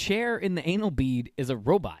 the chair in the anal bead is a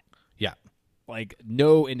robot. Yeah. Like,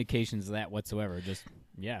 no indications of that whatsoever. Just,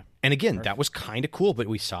 yeah. And again, that was kind of cool, but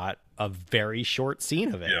we saw a very short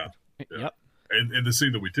scene of it. Yeah. Yep. And the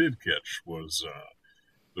scene that we did catch was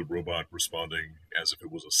the robot responding as if it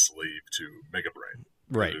was a slave to Mega Brain.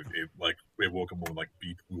 Right. It woke up more like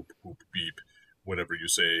beep, whoop, whoop, beep, whatever you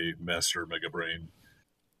say, Master Mega Brain.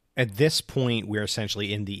 At this point, we're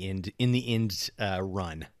essentially in the end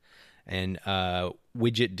run, and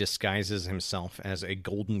Widget disguises himself as a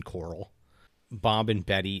golden coral. Bob and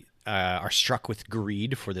Betty are struck with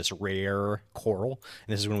greed for this rare coral,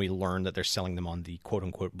 and this is when we learn that they're selling them on the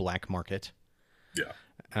quote-unquote black market. Yeah.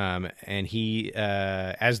 And he,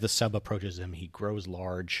 as the sub approaches him, he grows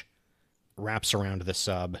large, wraps around the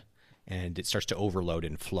sub, and it starts to overload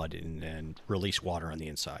and flood and release water on the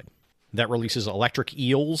inside. That releases electric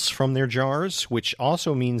eels from their jars, which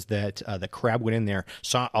also means that the crab went in there,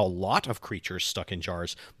 saw a lot of creatures stuck in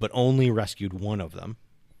jars, but only rescued one of them.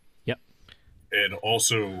 Yep. And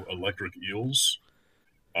also electric eels.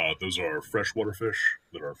 Those are freshwater fish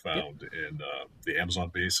that are found in the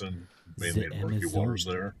Amazon basin, mainly in murky waters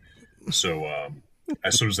there. So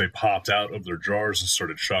as soon as they popped out of their jars and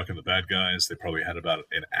started shocking the bad guys, they probably had about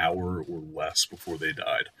an hour or less before they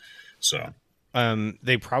died. So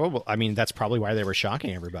they probably, I mean, that's probably why they were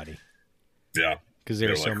shocking everybody. yeah, Because they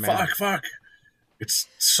were so like, mad. fuck, it's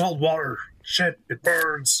salt water. Shit, it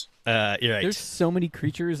burns. You're right. There's so many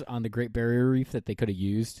creatures on the Great Barrier Reef that they could have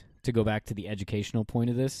used to go back to the educational point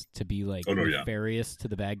of this, to be like nefarious to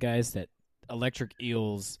the bad guys, that electric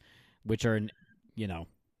eels, which are,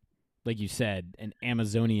 like you said, an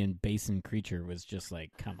Amazonian basin creature, was just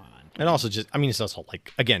like, come on. And also just, I mean, it's also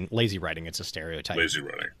like, again, lazy writing. It's a stereotype. Lazy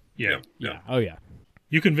writing. Yeah. Yeah. Oh, yeah.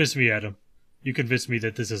 You convinced me, Adam. You convinced me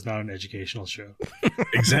that this is not an educational show.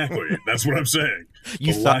 Exactly. That's what I'm saying.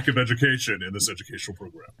 You the thought- lack of education in this educational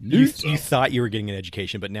program. You So- thought you were getting an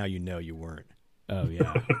education, but now you know you weren't. Oh,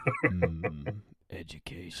 yeah.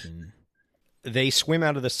 Education. They swim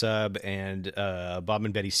out of the sub, and Bob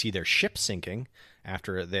and Betty see their ship sinking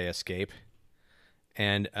after they escape,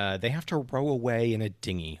 and they have to row away in a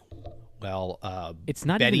dinghy. Well, It's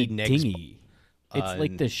not Betty even a negs- dinghy. It's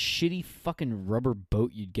like the shitty fucking rubber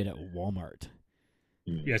boat you'd get at Walmart.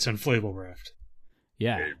 Yeah, it's inflatable raft.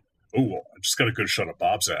 Yeah. Hey, oh, I just got a good shot of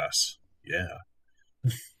Bob's ass. Yeah.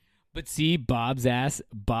 But see, Bob's ass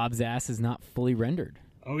is not fully rendered.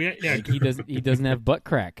 Oh yeah, yeah. Like, he doesn't have butt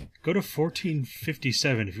crack. Go to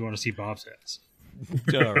 1457 if you want to see Bob's ass.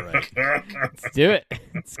 all right. Let's do it.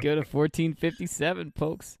 Let's go to 1457,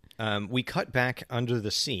 folks. We cut back under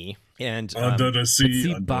the sea, and Under the But sea.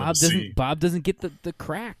 see, under Bob the sea. doesn't get the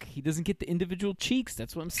crack. He doesn't get the individual cheeks.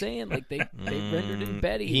 That's what I'm saying. Like they rendered in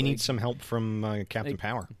Betty. he like, needs some help from Captain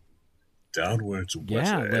Power. Downwards, wetter,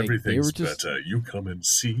 Yeah, like, they everything's were just- better. You come and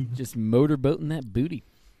see. just motorboating that booty.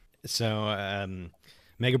 So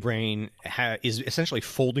Mega Brain is essentially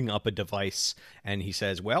folding up a device, and he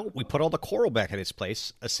says, well, we put all the coral back in its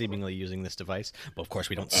place, seemingly using this device. But, of course,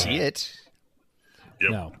 we don't see it.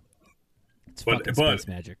 Yep. No. It's fucking space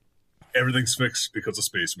magic. Everything's fixed because of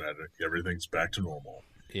space magic. Everything's back to normal.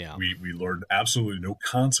 Yeah. We learned absolutely no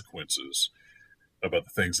consequences about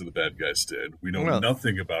the things that the bad guys did. We know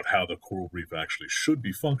nothing about how the coral reef actually should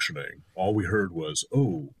be functioning. All we heard was,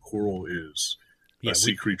 coral is a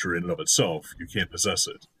sea creature in and of itself. You can't possess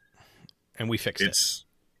it. And we fixed it.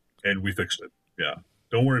 And we fixed it. Yeah.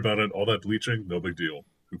 Don't worry about it. All that bleaching, no big deal.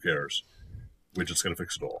 Who cares? Widget's going to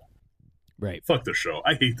fix it all. Right. Fuck this show.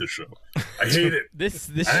 I hate this show. I hate it. This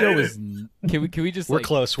show is. Can we just We're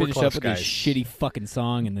close. finish We're close, up with guys. this shitty fucking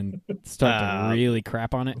song and then start to really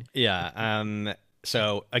crap on it? Yeah.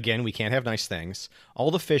 So, again, we can't have nice things.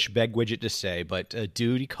 All the fish beg Widget to stay, but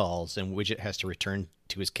duty calls, and Widget has to return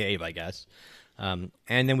to his cave, I guess. And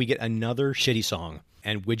then we get another shitty song,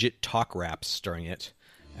 and Widget talk raps during it.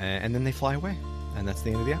 And then they fly away. And that's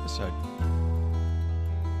the end of the episode.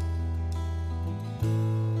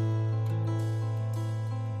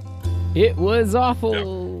 It was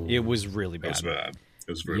awful. It was really It bad. was bad.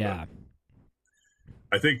 It was very Yeah. bad.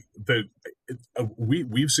 I think that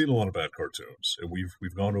we've seen a lot of bad cartoons, and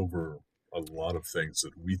we've gone over a lot of things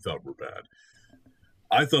that we thought were bad.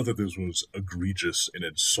 I thought that this was egregious and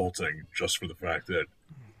insulting just for the fact that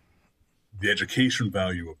the education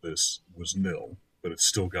value of this was nil, but it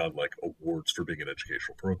still got like awards for being an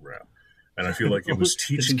educational program. And I feel like it was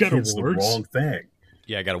teaching got kids awards? the wrong thing.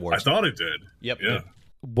 Yeah, I got awards. I thought it did. Yep. Yeah.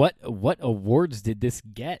 What awards did this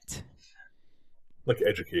get? Like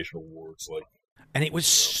educational awards, like And it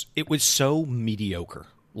was so mediocre.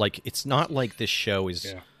 Like, it's not like this show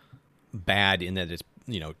is bad in that it's,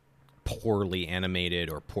 poorly animated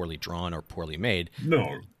or poorly drawn or poorly made.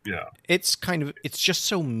 no, yeah. It's just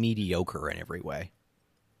so mediocre in every way.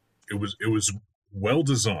 It was well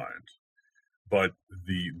designed, but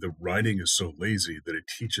the writing is so lazy that it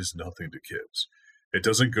teaches nothing to kids. It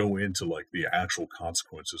doesn't go into like the actual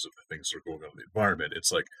consequences of the things that are going on in the environment.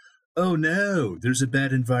 It's like, oh no, there's a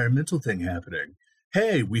bad environmental thing happening.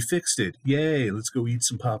 Hey, we fixed it. Yay, let's go eat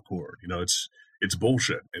some popcorn. It's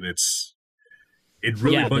bullshit. And it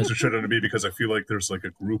really bugs the shit out of me because I feel like there's like a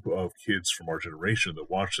group of kids from our generation that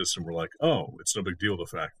watch this and we're like, oh, it's no big deal the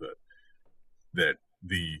fact that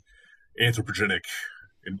the anthropogenic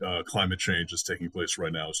climate change is taking place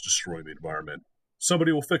right now is destroying the environment.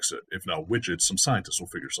 Somebody will fix it. If not Widget, some scientists will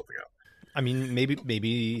figure something out. I mean,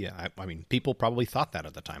 maybe. I mean, people probably thought that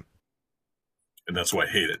at the time. And that's why I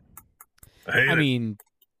hate it. I mean,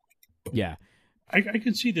 yeah. I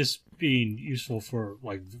can see this being useful for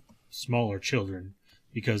like smaller children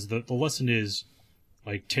because the lesson is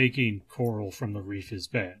like taking coral from the reef is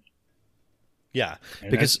bad. Yeah,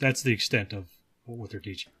 And because that's the extent of what they're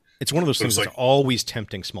teaching. it's one of those So things it's that's always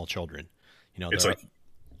tempting small children. It's like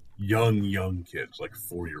young kids, like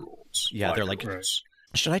 4-year-olds. Yeah, they're like, 5-year-olds.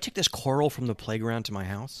 should I take this coral from the playground to my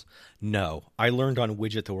house? No, I learned on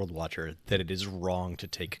Widget the World Watcher that it is wrong to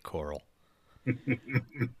take coral.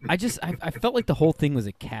 I felt like the whole thing was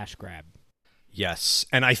a cash grab. Yes,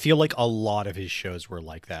 and I feel like a lot of his shows were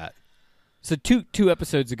like that. So two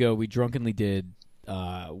episodes ago, we drunkenly did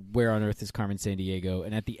Where on Earth is Carmen Sandiego,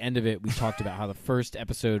 and at the end of it, we talked about how the first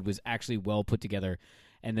episode was actually well put together,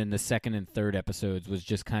 and then the second and third episodes was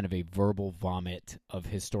just kind of a verbal vomit of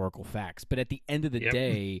historical facts. But at the end of the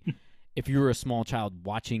day, if you were a small child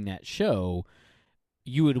watching that show,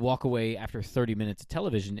 you would walk away after 30 minutes of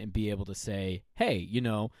television and be able to say, hey,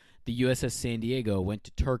 the USS San Diego went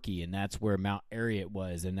to Turkey, and that's where Mount Ariat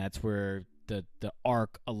was, and that's where the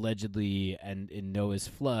Ark allegedly and in Noah's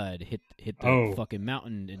flood hit the fucking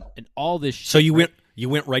mountain and all this shit. So you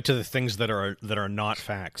went right to the things that are not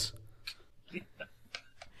facts.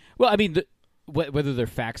 Well, I mean, whether they're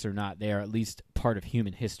facts or not, they are at least part of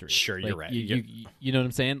human history. Sure, you're right. You know what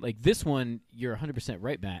I'm saying? Like this one, you're 100%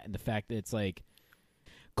 right, Matt, and the fact that it's like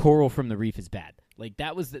coral from the reef is bad. Like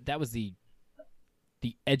that was the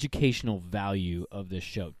educational value of this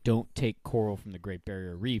show. Don't take coral from the Great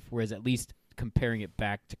Barrier Reef. Whereas at least comparing it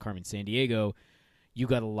back to Carmen Sandiego, you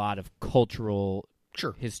got a lot of cultural,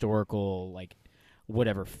 historical, like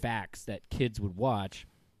whatever facts that kids would watch.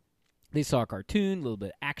 They saw a cartoon, a little bit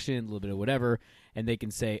of action, a little bit of whatever, and they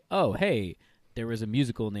can say, oh, hey, there was a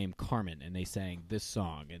musical named Carmen, and they sang this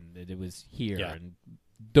song, and it was here, and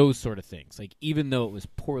those sort of things. Like, even though it was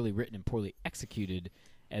poorly written and poorly executed,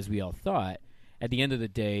 as we all thought, at the end of the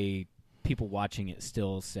day, people watching it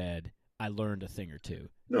still said, I learned a thing or two.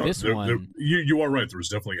 No, This one, you are right. There's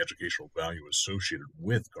definitely educational value associated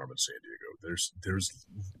with Carmen Sandiego. There's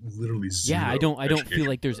literally zero. yeah, I don't feel education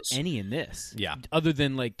like there's in this. any in this. Yeah. Other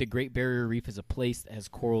than like the Great Barrier Reef is a place that has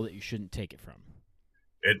coral that you shouldn't take it from.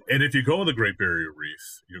 And if you go on the Great Barrier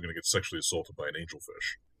Reef, you're going to get sexually assaulted by an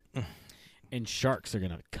angelfish. And sharks are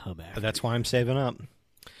gonna come after. That's why I'm saving up.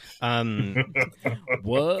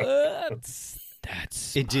 What?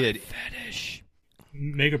 That's It did. fetish.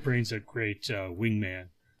 Mega Brain's a great wingman.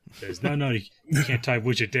 Says, no, you can't tie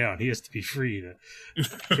Widget down. He has to be free to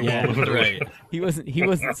go Yeah, all over the right. He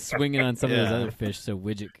wasn't swinging on some of those Yeah. other fish, so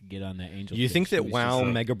Widget could get on that angel. You think fish. that He was while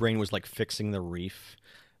just- Mega Brain was like fixing the reef,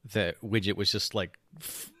 that Widget was just like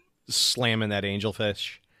slamming that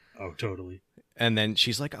angelfish? Oh, totally. And then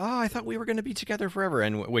she's like, "Oh, I thought we were going to be together forever."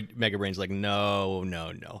 And Mega Brain's like, "No,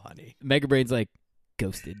 honey." Mega Brain's like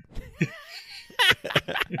ghosted.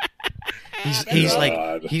 He's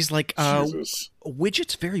God. Jesus.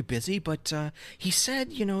 Widget's very busy, but he said,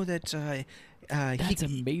 that That's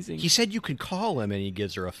amazing. He said you could call him, and he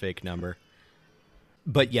gives her a fake number.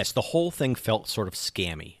 But yes, the whole thing felt sort of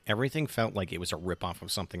scammy. Everything felt like it was a ripoff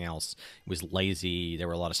of something else. It was lazy. There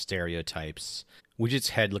were a lot of stereotypes. Widget's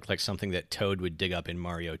head looked like something that Toad would dig up in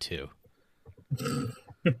Mario 2.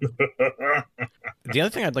 The other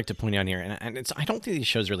thing I'd like to point out here, and I don't think these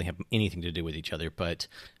shows really have anything to do with each other, but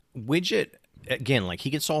Widget, again, like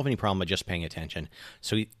he could solve any problem by just paying attention.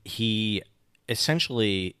 So he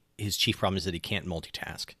essentially, his chief problem is that he can't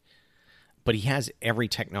multitask. But he has every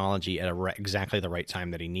technology at exactly the right time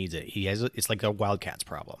that he needs it. It's like a Wildcats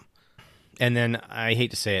problem. And then I hate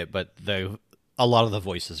to say it, but a lot of the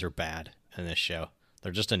voices are bad in this show.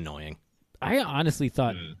 They're just annoying. I honestly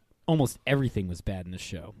thought almost everything was bad in this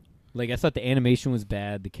show. Like I thought the animation was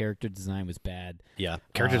bad, the character design was bad. Yeah,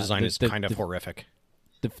 character design is kind of the- horrific.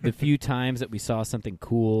 The few times that we saw something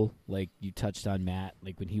cool, like you touched on Matt,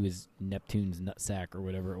 like when he was Neptune's nutsack or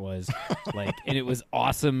whatever it was, like, and it was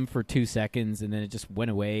awesome for 2 seconds, and then it just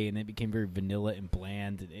went away, and it became very vanilla and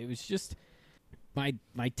bland. It was just my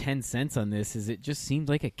 10 cents on this is it just seemed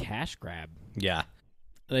like a cash grab. Yeah.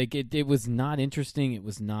 Like it was not interesting. It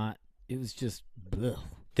was just bleh.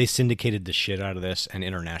 They syndicated the shit out of this and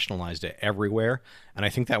internationalized it everywhere. And I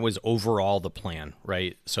think that was overall the plan,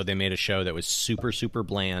 right? So they made a show that was super, super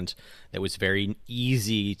bland, that was very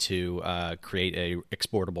easy to create a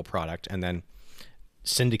exportable product, and then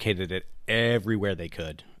syndicated it everywhere they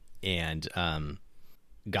could and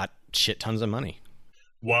got shit tons of money.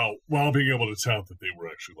 While being able to tout that they were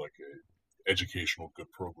actually like a educational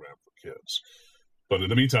good program for kids. But in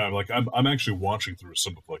the meantime, like I'm actually watching through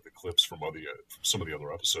some of like the clips from some of the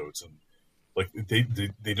other episodes, and like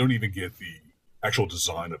they don't even get the actual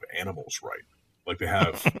design of animals right. Like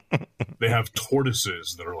they have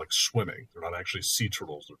tortoises that are like swimming. They're not actually sea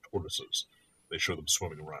turtles; they're tortoises. They show them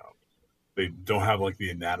swimming around. They don't have like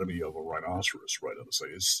the anatomy of a rhinoceros right on the side.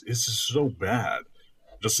 It's just so bad.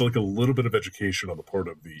 Just like a little bit of education on the part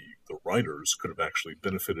of the writers could have actually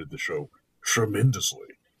benefited the show tremendously.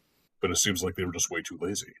 But it seems like they were just way too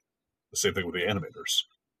lazy. The same thing with the animators.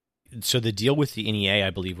 So the deal with the NEA, I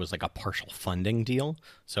believe, was like a partial funding deal.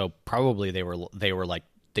 So probably they were like,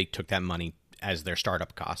 they took that money as their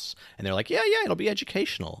startup costs, and they're like, yeah, it'll be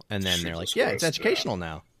educational. And then they're like, yeah, it's educational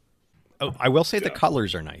now. Oh, I will say the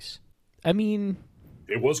colors are nice. I mean,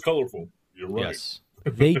 It was colorful. You're right. Yes.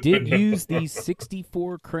 they did use the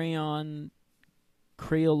 64 crayon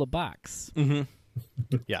Crayola box. Mm-hmm.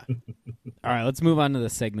 Yeah. All right, let's move on to the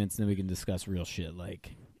segments, and then we can discuss real shit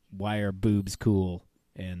like why are boobs cool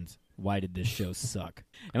and why did this show suck?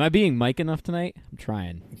 Am I being Mike enough tonight? I'm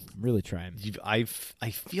trying. I'm really trying. I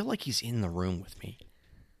feel like he's in the room with me.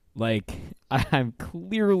 Like, I'm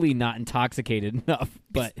clearly not intoxicated enough,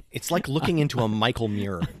 but It's like looking into a Michael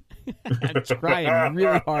mirror. I'm trying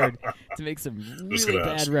really hard to make some Just really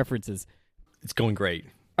gonna bad ask. references. It's going great.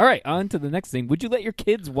 All right, on to the next thing. Would you let your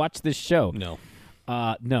kids watch this show? No.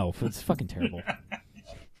 No, it's fucking terrible.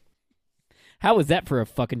 How was that for a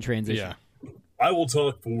fucking transition? Yeah. I will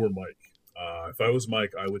talk for Mike. If I was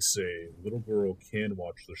Mike, I would say little girl can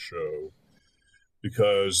watch the show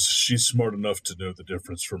because she's smart enough to know the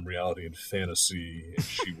difference from reality and fantasy, and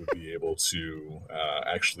she would be able to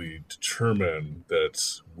actually determine that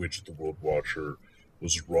Widget the World Watcher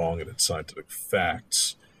was wrong in its scientific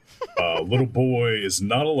facts. Little boy is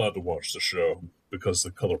not allowed to watch the show because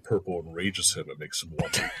the color purple enrages him and makes him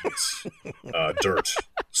want to eat dirt.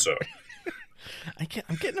 So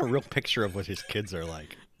I'm getting a real picture of what his kids are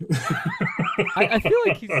like. I feel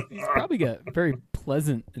like he's probably got very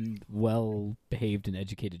pleasant and well-behaved and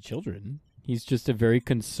educated children. He's just a very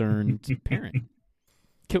concerned parent.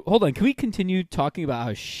 hold on. Can we continue talking about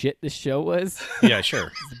how shit this show was? Yeah,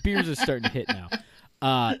 sure. The beers are starting to hit now.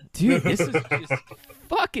 Dude, this is just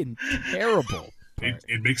fucking terrible.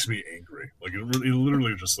 It makes me angry. Like it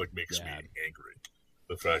literally just like makes me angry.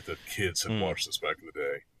 The fact that kids had watched this back in the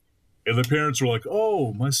day, and the parents were like,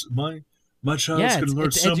 "Oh, my child's going to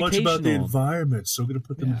learn so much about the environment, so I'm going to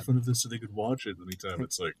put them in front of this so they could watch it." Anytime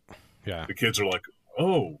it's like, the kids are like,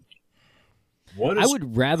 "Oh, what is?" I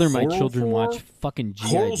would rather my children watch fucking G.I.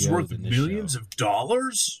 Coral's Joe worth than this millions show. of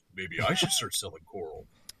dollars. Maybe I should start selling coral.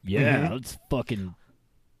 Yeah, let's fucking.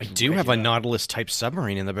 I do have a Nautilus type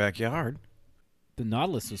submarine in the backyard. The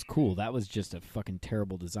Nautilus was cool. That was just a fucking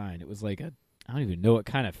terrible design. It was like I don't even know what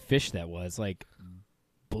kind of fish that was. Like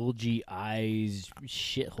bulgy eyes,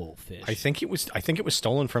 shithole fish. I think it was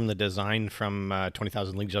stolen from the design from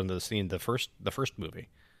 20,000 Leagues Under the Sea, the first movie.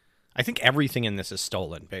 I think everything in this is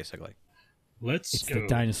stolen, basically. It's the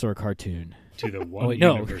dinosaur cartoon. To the one. Oh wait,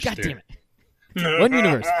 no! Universe God theory. damn it! One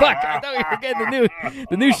universe. Fuck! I thought we were getting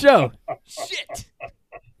the new show. Shit.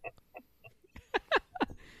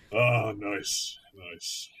 Oh, nice.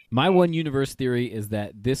 My one universe theory is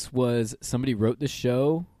that this was somebody wrote the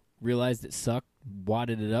show, realized it sucked,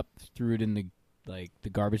 wadded it up, threw it in the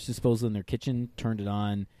garbage disposal in their kitchen, turned it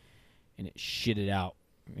on, and it shit it out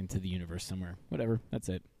into the universe somewhere. Whatever. That's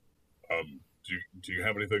it. Do you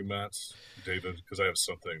have anything, Matt, David? Because I have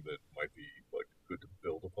something that might be like good to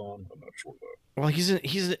build upon. I'm not sure though. Well,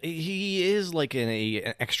 he is like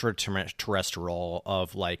an extraterrestrial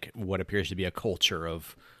of like what appears to be a culture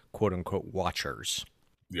of quote unquote watchers.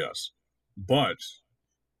 Yes, but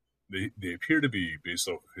they appear to be, based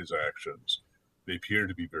off his actions, they appear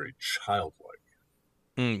to be very childlike.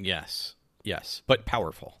 Yes, but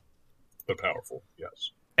powerful.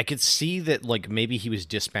 Yes. I could see that, like, maybe he was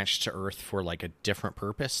dispatched to Earth for like a different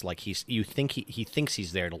purpose. Like he thinks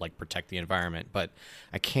he's there to like protect the environment, but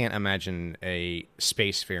I can't imagine a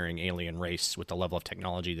spacefaring alien race with the level of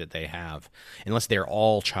technology that they have, unless they're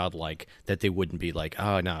all childlike, that they wouldn't be like,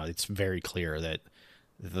 oh no, it's very clear that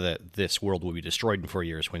this world will be destroyed in 4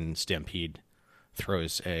 years when Stampede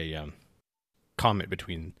throws a comet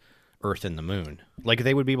between Earth and the moon. Like,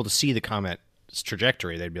 they would be able to see the comet's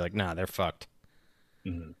trajectory. They'd be like, nah, they're fucked.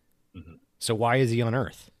 Mm-hmm. Mm-hmm. So why is he on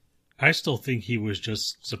Earth? I still think he was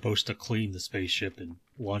just supposed to clean the spaceship and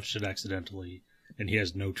launched it accidentally, and he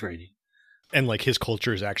has no training. And like his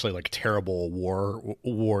culture is actually like terrible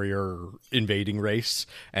warrior invading race,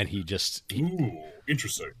 and he Ooh,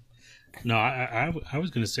 interesting. No, I was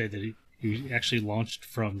going to say that he actually launched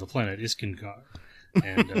from the planet Iskandar,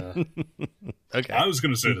 and okay, I was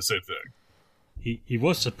going to say the same thing. He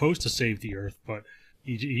was supposed to save the Earth, but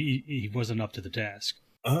he wasn't up to the task.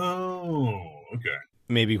 Oh, okay.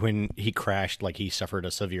 Maybe when he crashed, like he suffered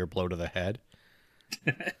a severe blow to the head.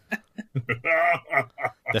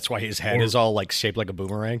 That's why his head is all like shaped like a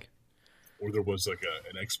boomerang. Or there was like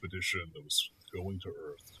an expedition that was going to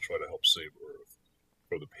Earth to try to help save Earth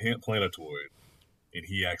from the planetoid, and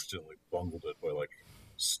he accidentally bungled it by like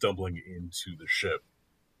stumbling into the ship,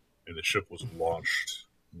 and the ship was launched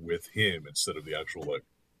with him instead of the actual like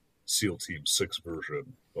SEAL Team 6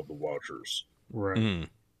 version of the Watchers. Right. Mm.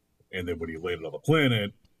 And then when he landed on the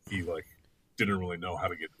planet, he like didn't really know how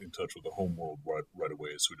to get in touch with the homeworld right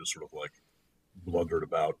away, so he just sort of like blundered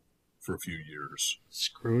about for a few years.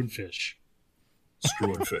 Screwing fish.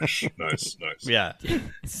 Nice. Yeah.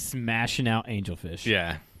 Smashing out angelfish.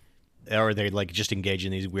 Yeah. Or they like just engage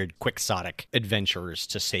in these weird quixotic adventures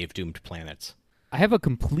to save doomed planets. I have a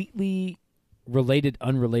completely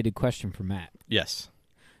unrelated question for Matt. Yes.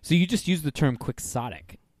 So you just used the term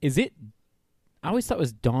quixotic. Is it? I always thought it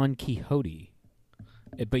was Don Quixote,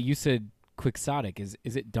 but you said quixotic.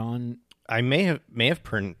 Is it Don? I may have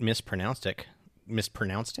mispronounced it.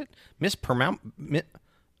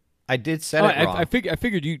 I did say it wrong. I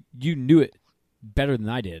figured you knew it better than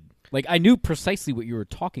I did. Like, I knew precisely what you were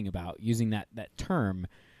talking about using that term,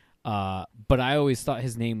 but I always thought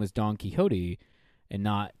his name was Don Quixote and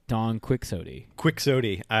not Don Quixote.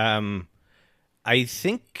 Quixote. I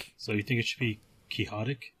think. So you think it should be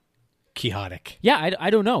Quixotic? Quixotic. Yeah, I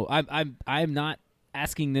don't know. I'm not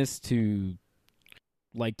asking this to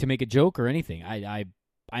make a joke or anything.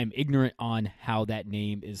 I'm ignorant on how that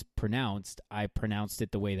name is pronounced. I pronounced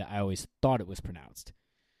it the way that I always thought it was pronounced.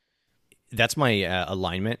 That's my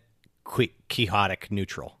alignment. Quixotic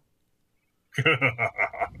neutral.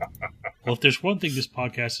 Well, if there's one thing this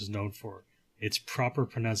podcast is known for, it's proper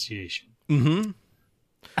pronunciation. Mm-hmm.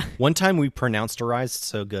 One time we pronounced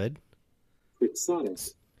so good.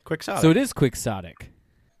 Quixotic. Quixotic. So it is quixotic.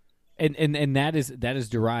 And that is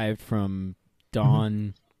derived from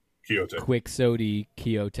Don Quixote. Quixote,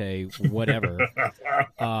 Quixote, whatever.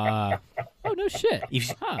 Oh no shit!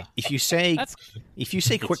 If you say That's-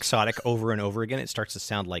 quixotic over and over again, it starts to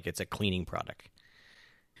sound like it's a cleaning product.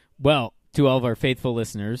 Well, to all of our faithful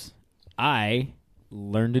listeners, I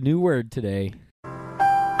learned a new word today.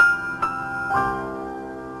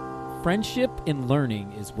 Friendship and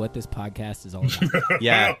learning is what this podcast is all about.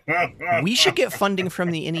 Yeah, we should get funding from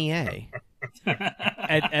the NEA.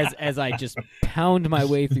 as I just pound my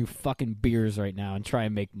way through fucking beers right now and try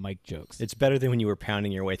and make Mike jokes. It's better than when you were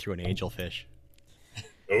pounding your way through an angelfish.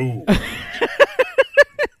 Oh,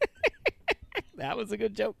 That was a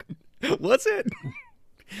good joke. Was it?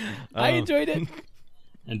 I enjoyed it.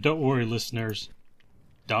 And don't worry, listeners.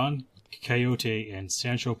 Don Quixote and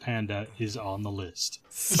Sancho Panda is on the list.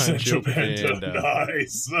 Sancho Panda.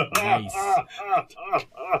 Nice. Nice.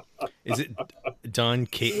 Is it Don?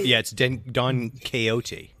 Yeah, it's Don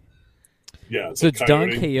Quixote. Yeah, So it's Don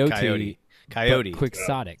coyote. Quixote, Coyote. but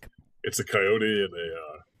quixotic. It's a coyote and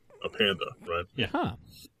a panda, right? Huh.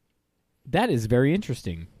 That is very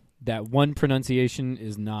interesting. That one pronunciation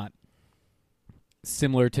is not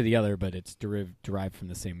similar to the other, but it's derived from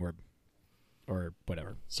the same word. Or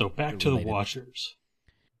whatever. So back to the Related. Watchers.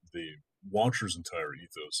 The Watchers' entire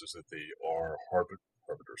ethos is that they are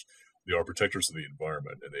harbingers. They are protectors of the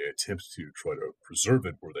environment, and they attempt to try to preserve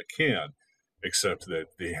it where they can, except that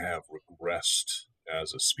they have regressed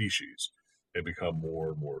as a species and become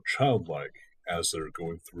more and more childlike as they're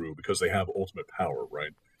going through, because they have ultimate power,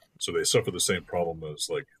 right? So they suffer the same problem as,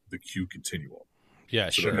 like, the Q continuum. Yeah,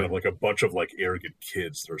 So sure. they're kind of like a bunch of, like, arrogant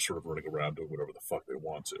kids that are sort of running around doing whatever the fuck they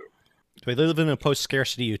want to. They live in a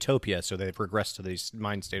post-scarcity utopia, so they've regressed to this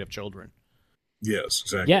mind state of children. Yes,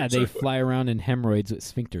 exactly. Yeah, they exactly. fly around in hemorrhoids with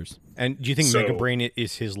sphincters. And do you think So- Mega Brain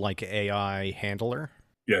is his like AI handler?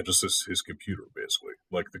 Yeah, just his computer, basically,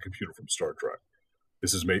 like the computer from Star Trek.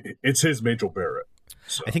 It's his Majel Barrett.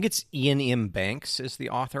 So. I think it's Ian M. Banks is the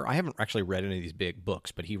author. I haven't actually read any of these big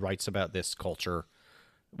books, but he writes about this culture.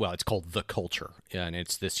 Well, it's called The Culture, and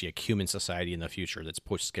it's this human society in the future that's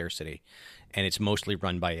post-scarcity, and it's mostly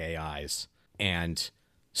run by AIs. And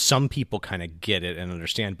some people kind of get it and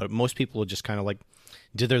understand, but most people just kind of like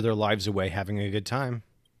dither their lives away having a good time.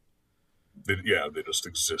 They just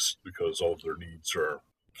exist because all of their needs are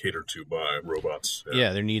catered to by robots.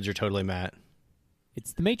 Yeah, their needs are totally met.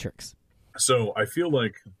 It's the Matrix. So I feel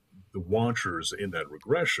like the Watchers in that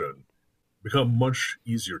regression become much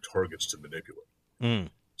easier targets to manipulate. Mm.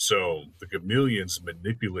 So the Chameleons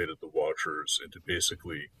manipulated the Watchers into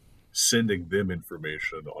basically sending them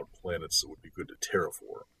information on planets that would be good to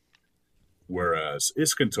terraform. Whereas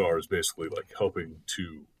Iskantar is basically like helping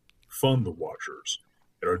to fund the Watchers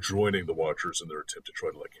and are joining the Watchers in their attempt to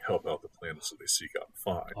try to like help out the planets that they seek out and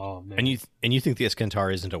find. Oh man. And you think the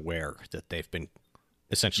Iskantar isn't aware that they've been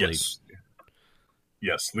essentially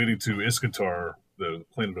Yes, leading to Iskantar, the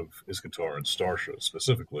planet of Iskantar and Starsha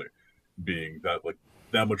specifically, being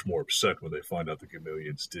that much more upset when they find out the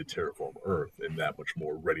Chameleons did terraform Earth and that much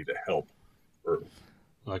more ready to help Earth.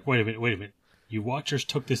 Like, wait a minute. You Watchers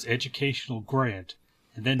took this educational grant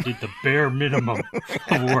and then did the bare minimum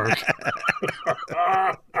of work.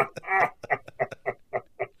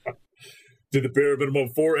 Did the bare minimum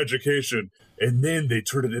for education, and then they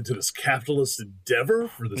turned it into this capitalist endeavor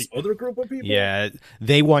for this other group of people? Yeah,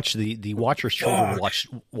 they watched the Watchers' children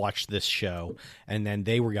watched this show, and then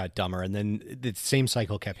they got dumber, and then the same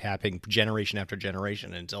cycle kept happening generation after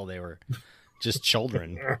generation until they were just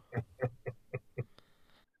children.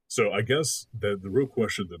 So I guess the real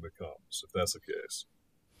question then becomes, if that's the case,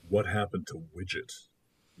 what happened to Widget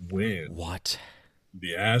when What?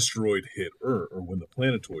 the asteroid hit Earth, or when the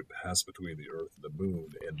planetoid passed between the Earth and the Moon,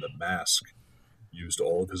 and the Mask used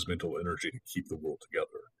all of his mental energy to keep the world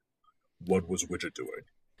together? What was Widget doing?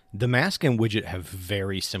 The Mask and Widget have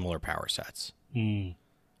very similar power sets.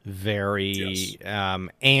 Very Yes.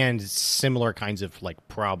 and similar kinds of like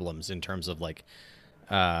problems in terms of like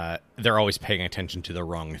they're always paying attention to the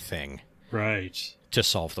wrong thing Right. to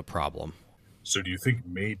solve the problem. So do you think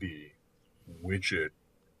maybe Widget,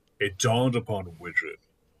 it dawned upon Widget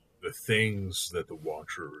the things that the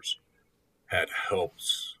Watchers had helped,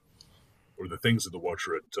 or the things that the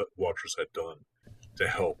Watchers had done to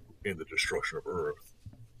help in the destruction of Earth,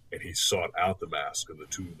 and he sought out the Mask, and the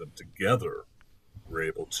two of them together were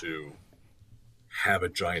able to have a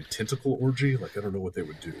giant tentacle orgy? Like, I don't know what they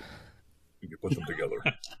would do. You could put them together.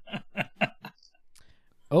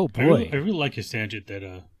 Oh I boy. really like his tangent that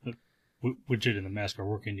Widget and the Mask are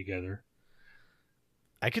working together.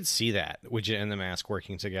 I could see that Widget and the Mask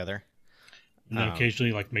working together. And then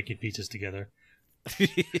occasionally like making pizzas together.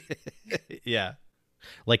 Yeah.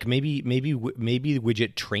 Like maybe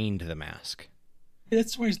Widget trained the mask.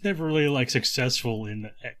 That's why he's never really like successful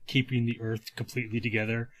in keeping the Earth completely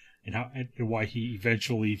together, and why he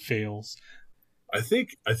eventually fails. I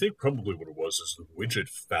think probably what it was is the Widget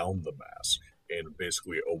found the mask and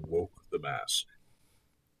basically awoke the mask,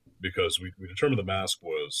 because we determined the mask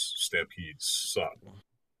was Stampede's son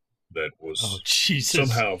that was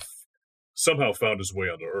somehow found his way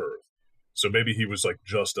onto Earth. So maybe he was like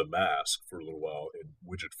just a mask for a little while, and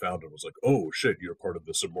Widget found him and was like, "Oh shit, you're part of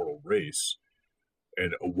this immortal race,"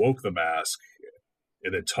 and awoke the mask,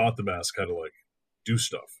 and then taught the mask how to like do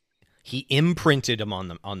stuff. He imprinted him on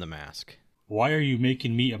the mask. Why are you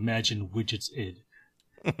making me imagine Widget's id?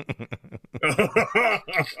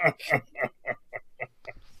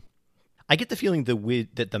 I get the feeling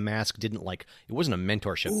that the mask didn't like, it wasn't a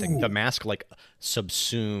mentorship thing. The mask like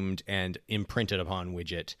subsumed and imprinted upon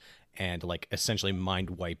Widget and like essentially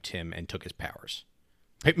mind wiped him and took his powers.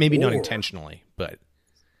 Maybe not intentionally, but.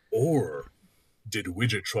 Or did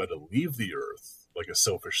Widget try to leave the Earth like a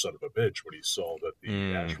selfish son of a bitch when he saw that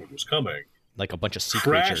the Ashwood was coming? Like a bunch of sea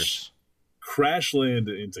creatures. Crash land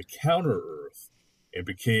into Counter Earth and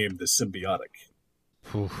became the symbiotic.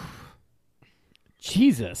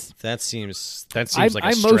 Jesus, that seems like a stretch.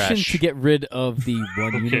 I motioned to get rid of the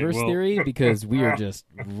one universe theory because we are just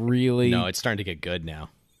really. No, it's starting to get good now.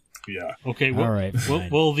 Yeah. Okay. Well, all right.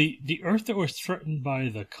 Well, the Earth that was threatened by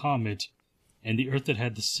the comet and the Earth that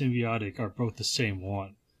had the symbiotic are both the same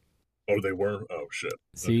one. Oh, they were. Oh shit.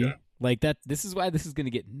 See, okay. Like that. This is why this is going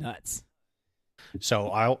to get nuts.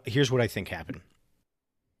 So here's what I think happened.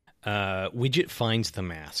 Widget finds the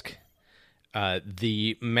mask.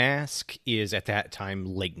 The mask is at that time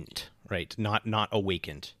latent, right? Not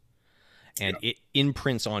awakened, and it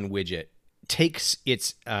imprints on Widget, takes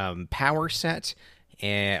its power set,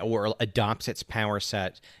 or adopts its power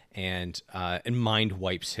set, and mind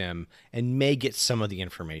wipes him, and may get some of the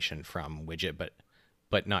information from Widget,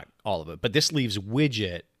 but not all of it. But this leaves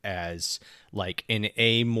Widget as like an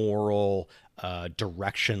amoral,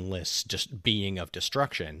 directionless, just being of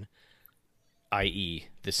destruction, i.e.,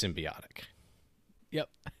 the symbiotic. Yep.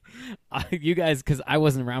 You guys, because I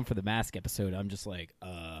wasn't around for the mask episode, I'm just like,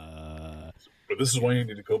 But this is why you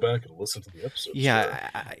need to go back and listen to the episode. Yeah,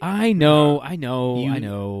 I know.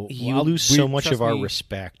 You lose so much of our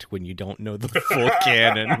respect when you don't know the full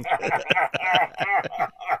canon.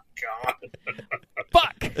 God.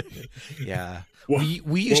 Fuck! Yeah. Well,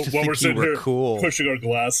 we used to think you were cool. Pushing our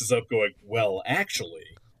glasses up, going, well, actually,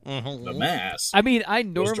 the mask. I mean, I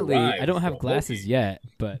don't have glasses Loki. yet,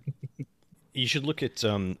 but You should look at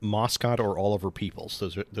Moscot or Oliver Peoples.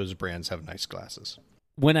 Those brands have nice glasses.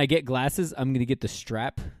 when I get glasses, I'm gonna get the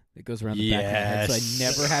strap that goes around the back of my head, so I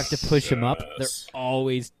never have to push them up. They're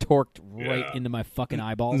always torqued right into my fucking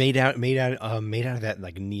eyeballs. Made out of that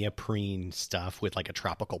like neoprene stuff with like a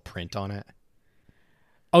tropical print on it.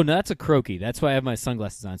 Oh no, that's a croaky. That's why I have my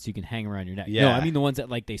sunglasses on, so you can hang around your neck. Yeah. No, I mean the ones that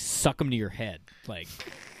like they suck them to your head, like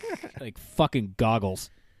fucking goggles.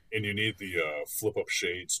 And you need the flip-up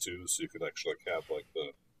shades, too, so you could actually have like the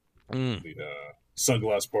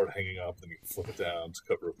sunglass part hanging up, then you can flip it down to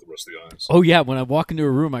cover up the rest of the eyes. Oh yeah, when I walk into a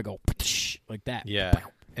room, I go like that. Yeah,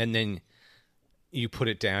 and then you put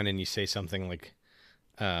it down and you say something like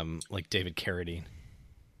David Carradine.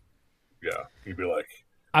 Yeah, you'd be like,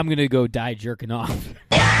 I'm gonna go die jerking off.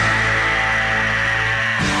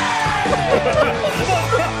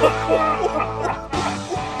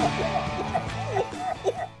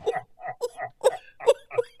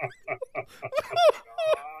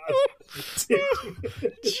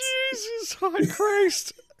 Jesus, high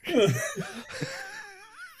Christ! You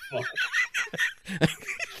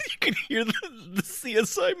can hear the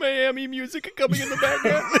CSI Miami music coming in the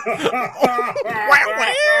background.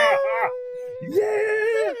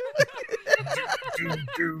 yeah!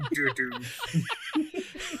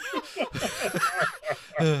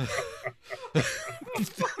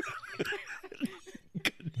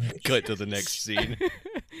 Cut to the next scene.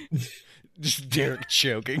 Just Derek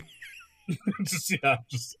choking. just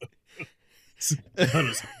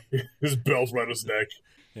his belt around his neck.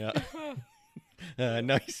 Yeah.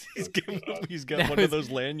 Nice. He's got one of those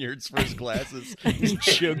lanyards for his glasses. He's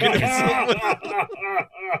choking himself.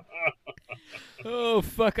 Oh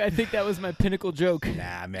fuck! I think that was my pinnacle joke.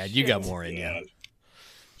 Nah, man, you got more in you.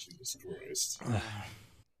 Jesus Christ.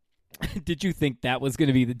 Did you think that was going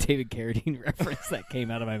to be the David Carradine reference that came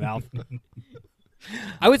out of my mouth?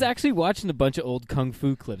 I was actually watching a bunch of old kung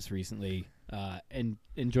fu clips recently, and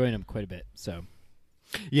enjoying them quite a bit. So,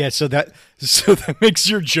 yeah, so that makes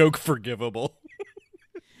your joke forgivable.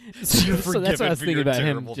 You're So that's what I was forgiven for thinking your about him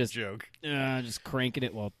terrible just joke. cranking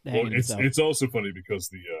it while Well, hanging it's himself. also funny because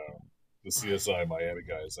the CSI Miami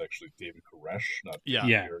guy is actually David Koresh, not Yeah.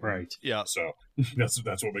 Yeah, David Carradine. right. Yeah, So that's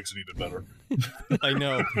what makes it even better. I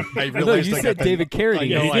know. I I know realized you I said got David the, Carradine. I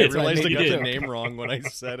know. He I did. realized I He got the did. name wrong when I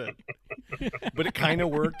said it, but it kind of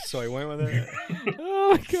worked, so I went with it.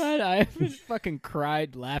 Oh my god, I haven't fucking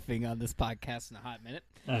cried laughing on this podcast in a hot minute.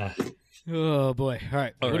 Oh boy. All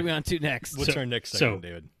right. What are right. we on to next? What's our next segment,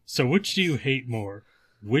 David? So which do you hate more,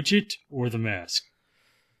 Widget or the Mask?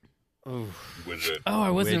 Widget. Oh, I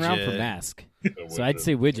wasn't around for Widget. Mask. The So I'd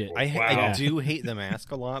say Widget. I Wow. do hate the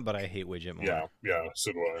mask a lot, but I hate Widget more. Yeah,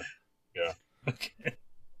 so do I. Okay.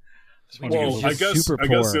 Just wanted to Well, get- I guess super I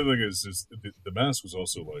guess poor. the other thing is the mask was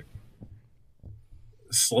also like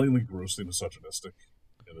slightly grossly misogynistic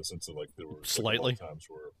in the sense that like there were like, a lot Slightly? of times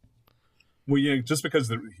where, well, yeah, just because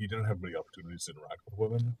he didn't have many opportunities to interact with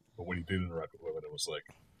women, but when he did interact with women, it was like,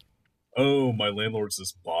 oh, my landlord's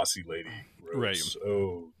this bossy lady, gross. Right.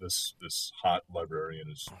 Oh, this hot librarian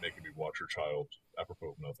is making me watch her child apropos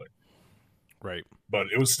of nothing. Right. But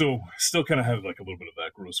it was still kind of had like a little bit of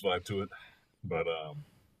that gross vibe to it. But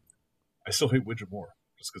I still hate Widget more,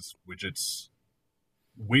 just because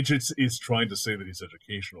Widgets is trying to say that he's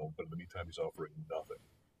educational, but in the meantime, he's offering nothing.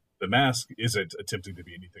 The Mask isn't attempting to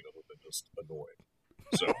be anything other than just annoying.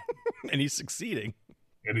 So, And he's succeeding.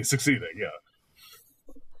 and he's succeeding.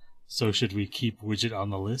 Yeah. So should we keep Widget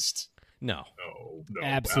on the list? No. No.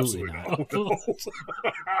 Absolutely not. not.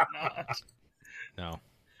 No. No.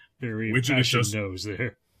 Very Widget is impassioned just- nose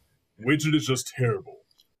there. Widget is just terrible.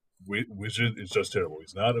 Widget is just terrible.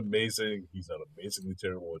 He's not amazing. He's not amazingly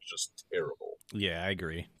terrible. It's just terrible. Yeah, I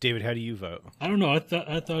agree. David, how do you vote? I don't know. I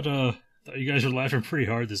thought you guys were laughing pretty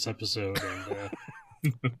hard this episode,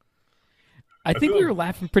 and I think feel we like- were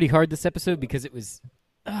laughing pretty hard this episode because it was,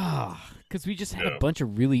 because we just had Yeah. a bunch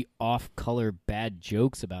of really off-color bad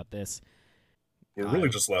jokes about this. We're really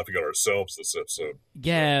just laughing at ourselves this episode.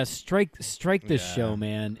 Yeah, strike this Yeah. show,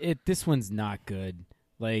 man. This one's not good.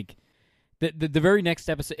 Like the very next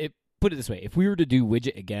episode. Put it this way: if we were to do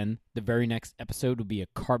Widget again, the very next episode would be a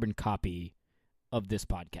carbon copy of this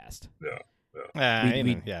podcast. Yeah.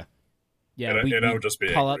 Yeah. Yeah, And I would just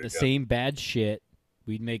be call out angry the again. same bad shit.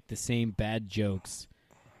 We'd make the same bad jokes,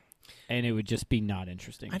 and it would just be not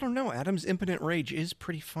interesting. I don't know. Adam's impotent rage is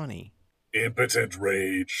pretty funny. Impotent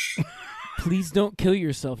rage. Please don't kill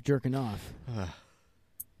yourself jerking off. Oh,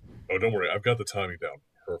 don't worry. I've got the timing down.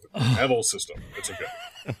 Perfect. I have all system. It's okay.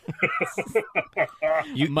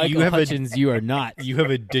 Michael Hutchins, you are not. You have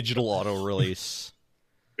a digital auto release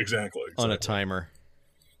Exactly. on a timer.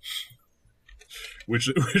 Which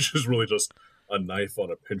is really just a knife on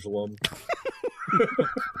a pendulum.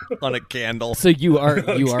 On a candle. So you are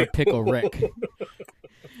Pickle Rick.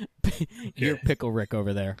 You're Pickle Rick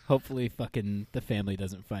over there. Hopefully, fucking the family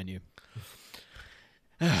doesn't find you.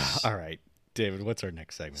 All right. David, what's our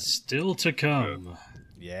next segment? still to come.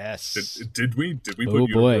 Yes. Did we put Oh,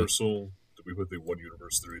 boy. Universal? Did we put the one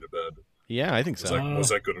universe theory to bed? Yeah, I think Was so. was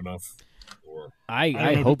that good enough? Or I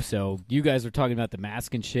don't know. hope so. You guys are talking about the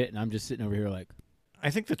mask and shit, and I'm just sitting over here like, I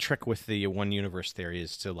think the trick with the one universe theory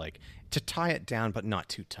is to tie it down, but not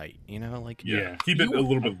too tight. You know, like Yeah. keep it a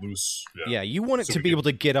little bit loose. yeah, you want it So to we be can- able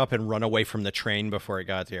to get up and run away from the train before it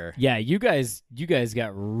got there. yeah, you guys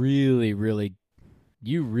got really, really,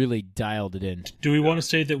 you really dialed it in. Do we want to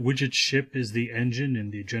say that Widget's ship is the engine in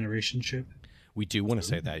the Generation ship? We do want to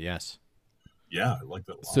say that, yes. Yeah, I like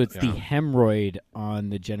that a lot. So it's the Yeah. hemorrhoid on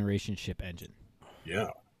the Generation ship engine. Yeah.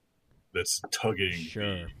 That's tugging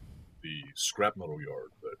Sure. the scrap metal yard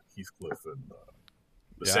that Heathcliff and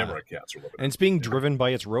the Yeah. Samurai Cats are living And it's being driven by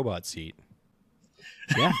its robot seat.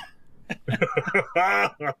 Yeah,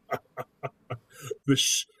 the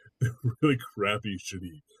really crappy,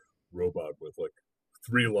 shitty robot with like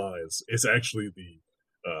 3 lines. It's actually the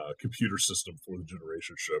computer system for the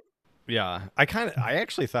Generation ship. Yeah, I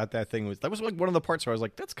actually thought that was like one of the parts where I was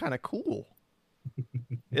like, that's kind of cool.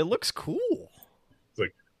 It looks cool. It's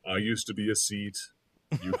like, I used to be a seat.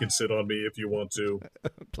 You can sit on me if you want to.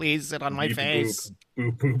 Please sit on my Beep, face.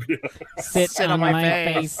 Boop, boop, boop. Yeah. sit on my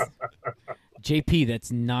face. JP,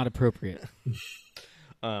 that's not appropriate.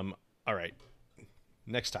 All right.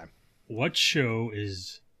 Next time. What show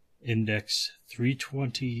is Index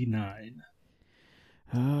 329?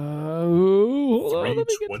 Hold on, let me get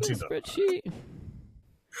the 329. spreadsheet.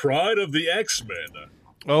 Pride of the X-Men.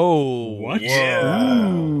 Oh, What? Yeah.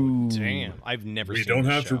 Ooh. Damn. I've never We seen don't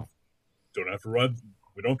this have show. we don't have to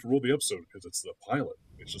roll the episode because it's the pilot.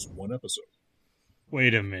 It's just one episode.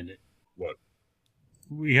 Wait a minute. What?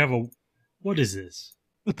 We have a. What is this?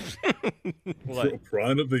 What?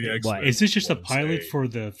 Pride of the X-Men. Is this just a was pilot for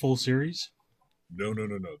the full series? No.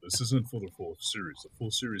 This isn't for the full series. The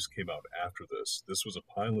full series came out after this. This was a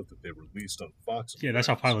pilot that they released on Fox. Yeah, that's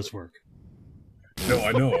how pilots work. No,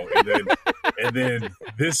 I know. And then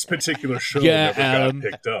this particular show Yeah, never Adam.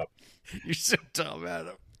 got picked up. You're so dumb,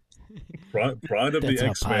 Adam. Pride of That's the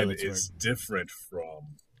how X-Men pilots is different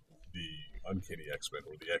from the Uncanny X-Men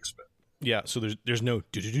or the X-Men. Yeah, so there's no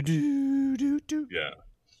do. Yeah,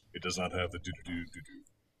 it does not have the do-do-do-do-do.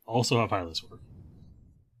 Also how pilots work.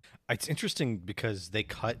 It's interesting because they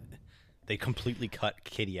completely cut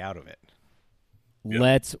Kitty out of it.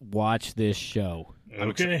 Let's watch this show.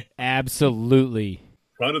 Okay. Absolutely.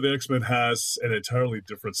 Pride of the X-Men has an entirely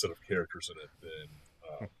different set of characters in it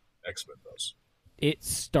than X-Men does. It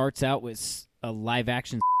starts out with a live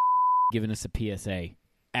action giving us a PSA.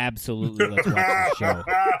 Absolutely, let's watch this show.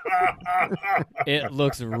 It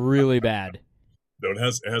looks really bad. No, it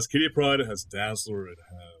has Kitty Pryde, it has Dazzler, it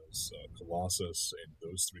has Colossus, and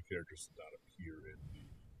those three characters did not appear in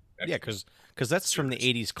the Yeah, X-Men. because that's from the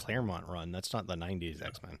 '80s Claremont run. That's not the '90s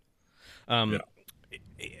X-Men.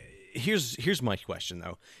 Here's my question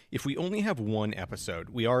though: if we only have one episode,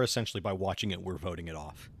 we are essentially by watching it, we're voting it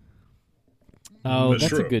off. Oh, that's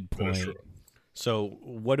true. a good That is point. true. So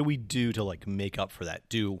what do we do to like make up for that?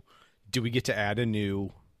 Do we get to add a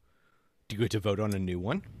new? Do you get to vote on a new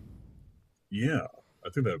one? Yeah, I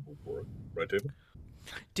think that would work. Right, David?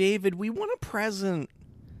 David, we want a present.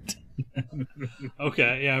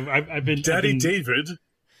 Okay, yeah, I've been... Daddy I've been, David?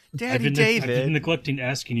 Daddy I've been David. neglecting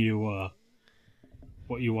asking you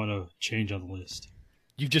what you want to change on the list.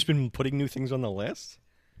 You've just been putting new things on the list?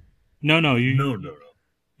 No, No.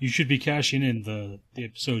 you should be cashing in the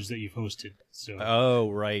episodes that you've hosted. So Oh,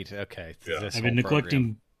 right. Okay. Yeah. This I've been whole program.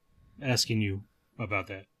 neglecting asking you about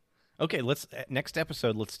that. Okay, let's next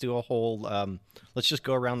episode. Let's do a whole. Let's just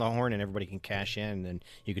go around the horn and everybody can cash in, and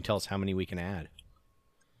you can tell us how many we can add.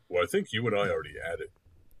 Well, I think you and I already added.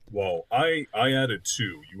 Well, I added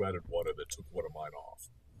 2. You added 1, and then took one of mine off.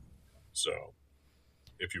 So,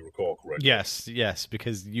 if you recall correctly. Yes,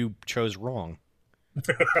 because you chose wrong.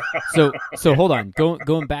 So hold on.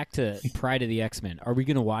 Going back to Pride of the X-Men, are we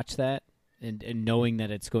going to watch that and knowing that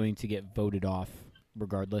it's going to get voted off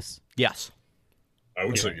regardless? Yes. I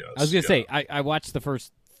would say yes. I was going to say, I watched the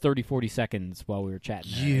first 30, 40 seconds while we were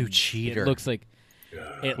chatting. You and cheater. It looks like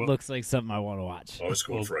Yeah. looks like something I want to watch. I was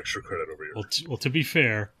going Well- for extra credit over here. Well, to be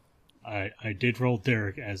fair, I did roll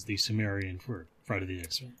Derek as the Sumerian for Friday the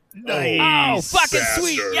X-Men. Oh, fucking bastard.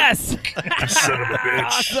 sweet! Yes, You son of a bitch.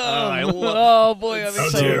 awesome. I Oh boy, I'm How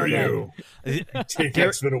excited. dare about that. you? Take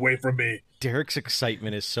X-Men away from me. Derek's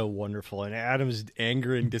excitement is so wonderful, and Adam's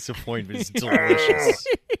anger and disappointment is delicious.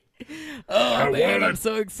 Oh man, wanna- I'm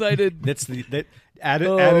so excited.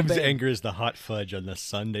 Adam's man. anger is the hot fudge on the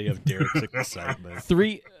Sunday of Derek's excitement.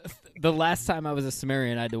 The last time I was a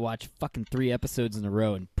Sumerian, I had to watch fucking 3 episodes in a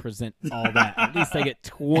row and present all that. At least I get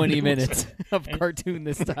 20 minutes of cartoon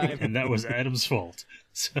this time. And that was Adam's fault.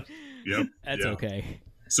 So, Yep. That's yeah. okay.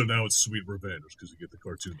 So now it's sweet revenge because you get the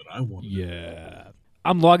cartoon that I wanted. Yeah.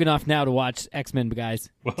 I'm logging off now to watch X-Men, guys, to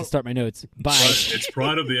Well- start my notes. Bye. But it's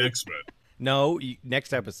Pride of the X-Men. No,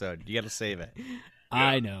 next episode. You got to save it.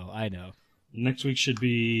 I know. next week should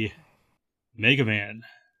be Mega Man.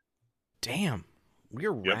 Damn,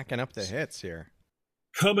 we're racking up the hits here.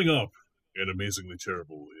 Coming up and Amazingly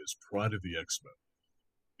Terrible is Pride of the X-Men,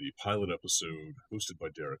 the pilot episode hosted by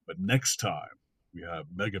Derek. But next time, we have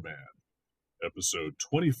Mega Man, episode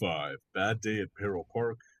 25, Bad Day at Peril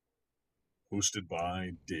Park, hosted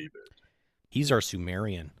by David. He's our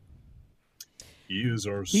Sumerian. He is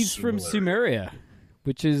our He's from Sumeria,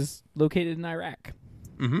 which is located in Iraq.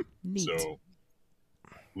 Mm-hmm. Neat. So,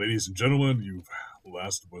 ladies and gentlemen, you've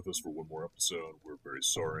lasted with us for one more episode. We're very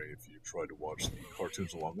sorry if you tried to watch the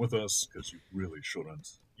cartoons along with us, because you really shouldn't.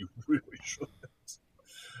 You really shouldn't.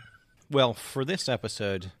 Well, for this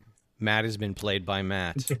episode, Matt has been played by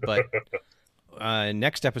Matt, but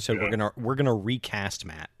next episode we're gonna recast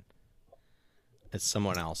Matt as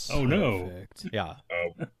someone else. Oh no, Perfect. Yeah.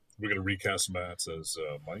 We're going to recast Matt as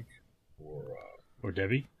Mike, or or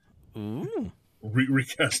Debbie. Ooh.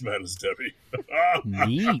 recast Matt as Debbie.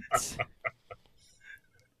 Neat.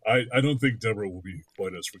 I don't think Deborah will be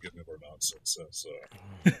quite as forgiving of our nonsense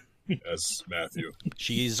as Matthew.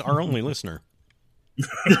 She's our only listener.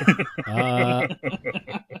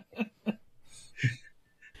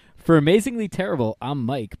 For Amazingly Terrible, I'm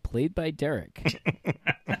Mike, played by Derek.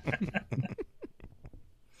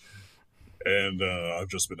 And I've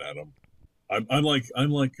just been Adam. I'm like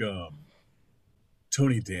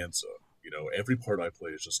Tony Danza. You know, every part I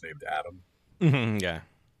play is just named Adam. Mm-hmm, yeah.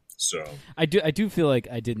 So I do feel like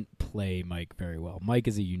I didn't play Mike very well. Mike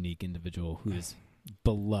is a unique individual who is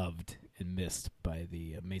beloved and missed by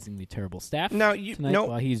the amazingly terrible staff. No, tonight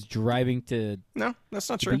while he's driving to no, that's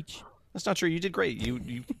not the true. beach. That's not true. You did great.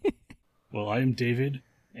 You Well, I am David,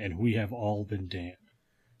 and we have all been Dan.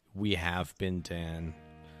 We have been Dan.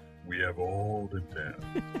 we have all been Dan.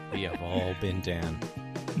 We have all been Dan.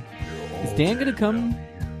 We're Is all Dan gonna come down here.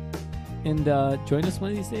 and join us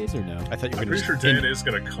one of these days or no? I thought you were I'm going pretty sure Dan is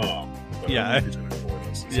going to come. But Yeah. I don't know if he's gonna join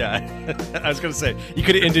us. Yeah, I was going to say you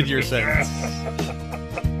could have ended your sentence.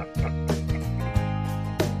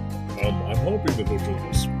 I'm hoping that they'll join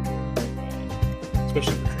us,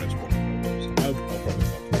 especially for Transformers. I'll probably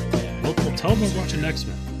not. Well, tell them we're watching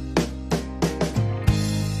X-Men.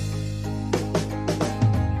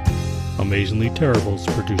 Amazingly Terrible is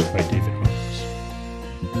produced by David Holmes.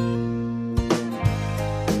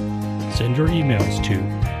 Send your emails to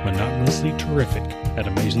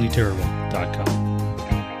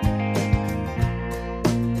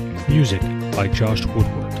monotonouslyterrific@amazinglyterrible.com. Music by Josh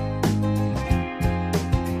Woodward.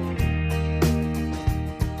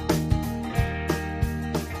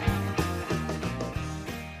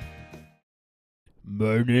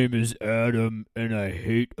 My name is Adam, and I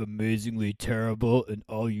hate Amazingly Terrible and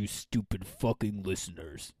all you stupid fucking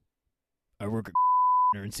listeners. I work at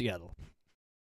in Seattle.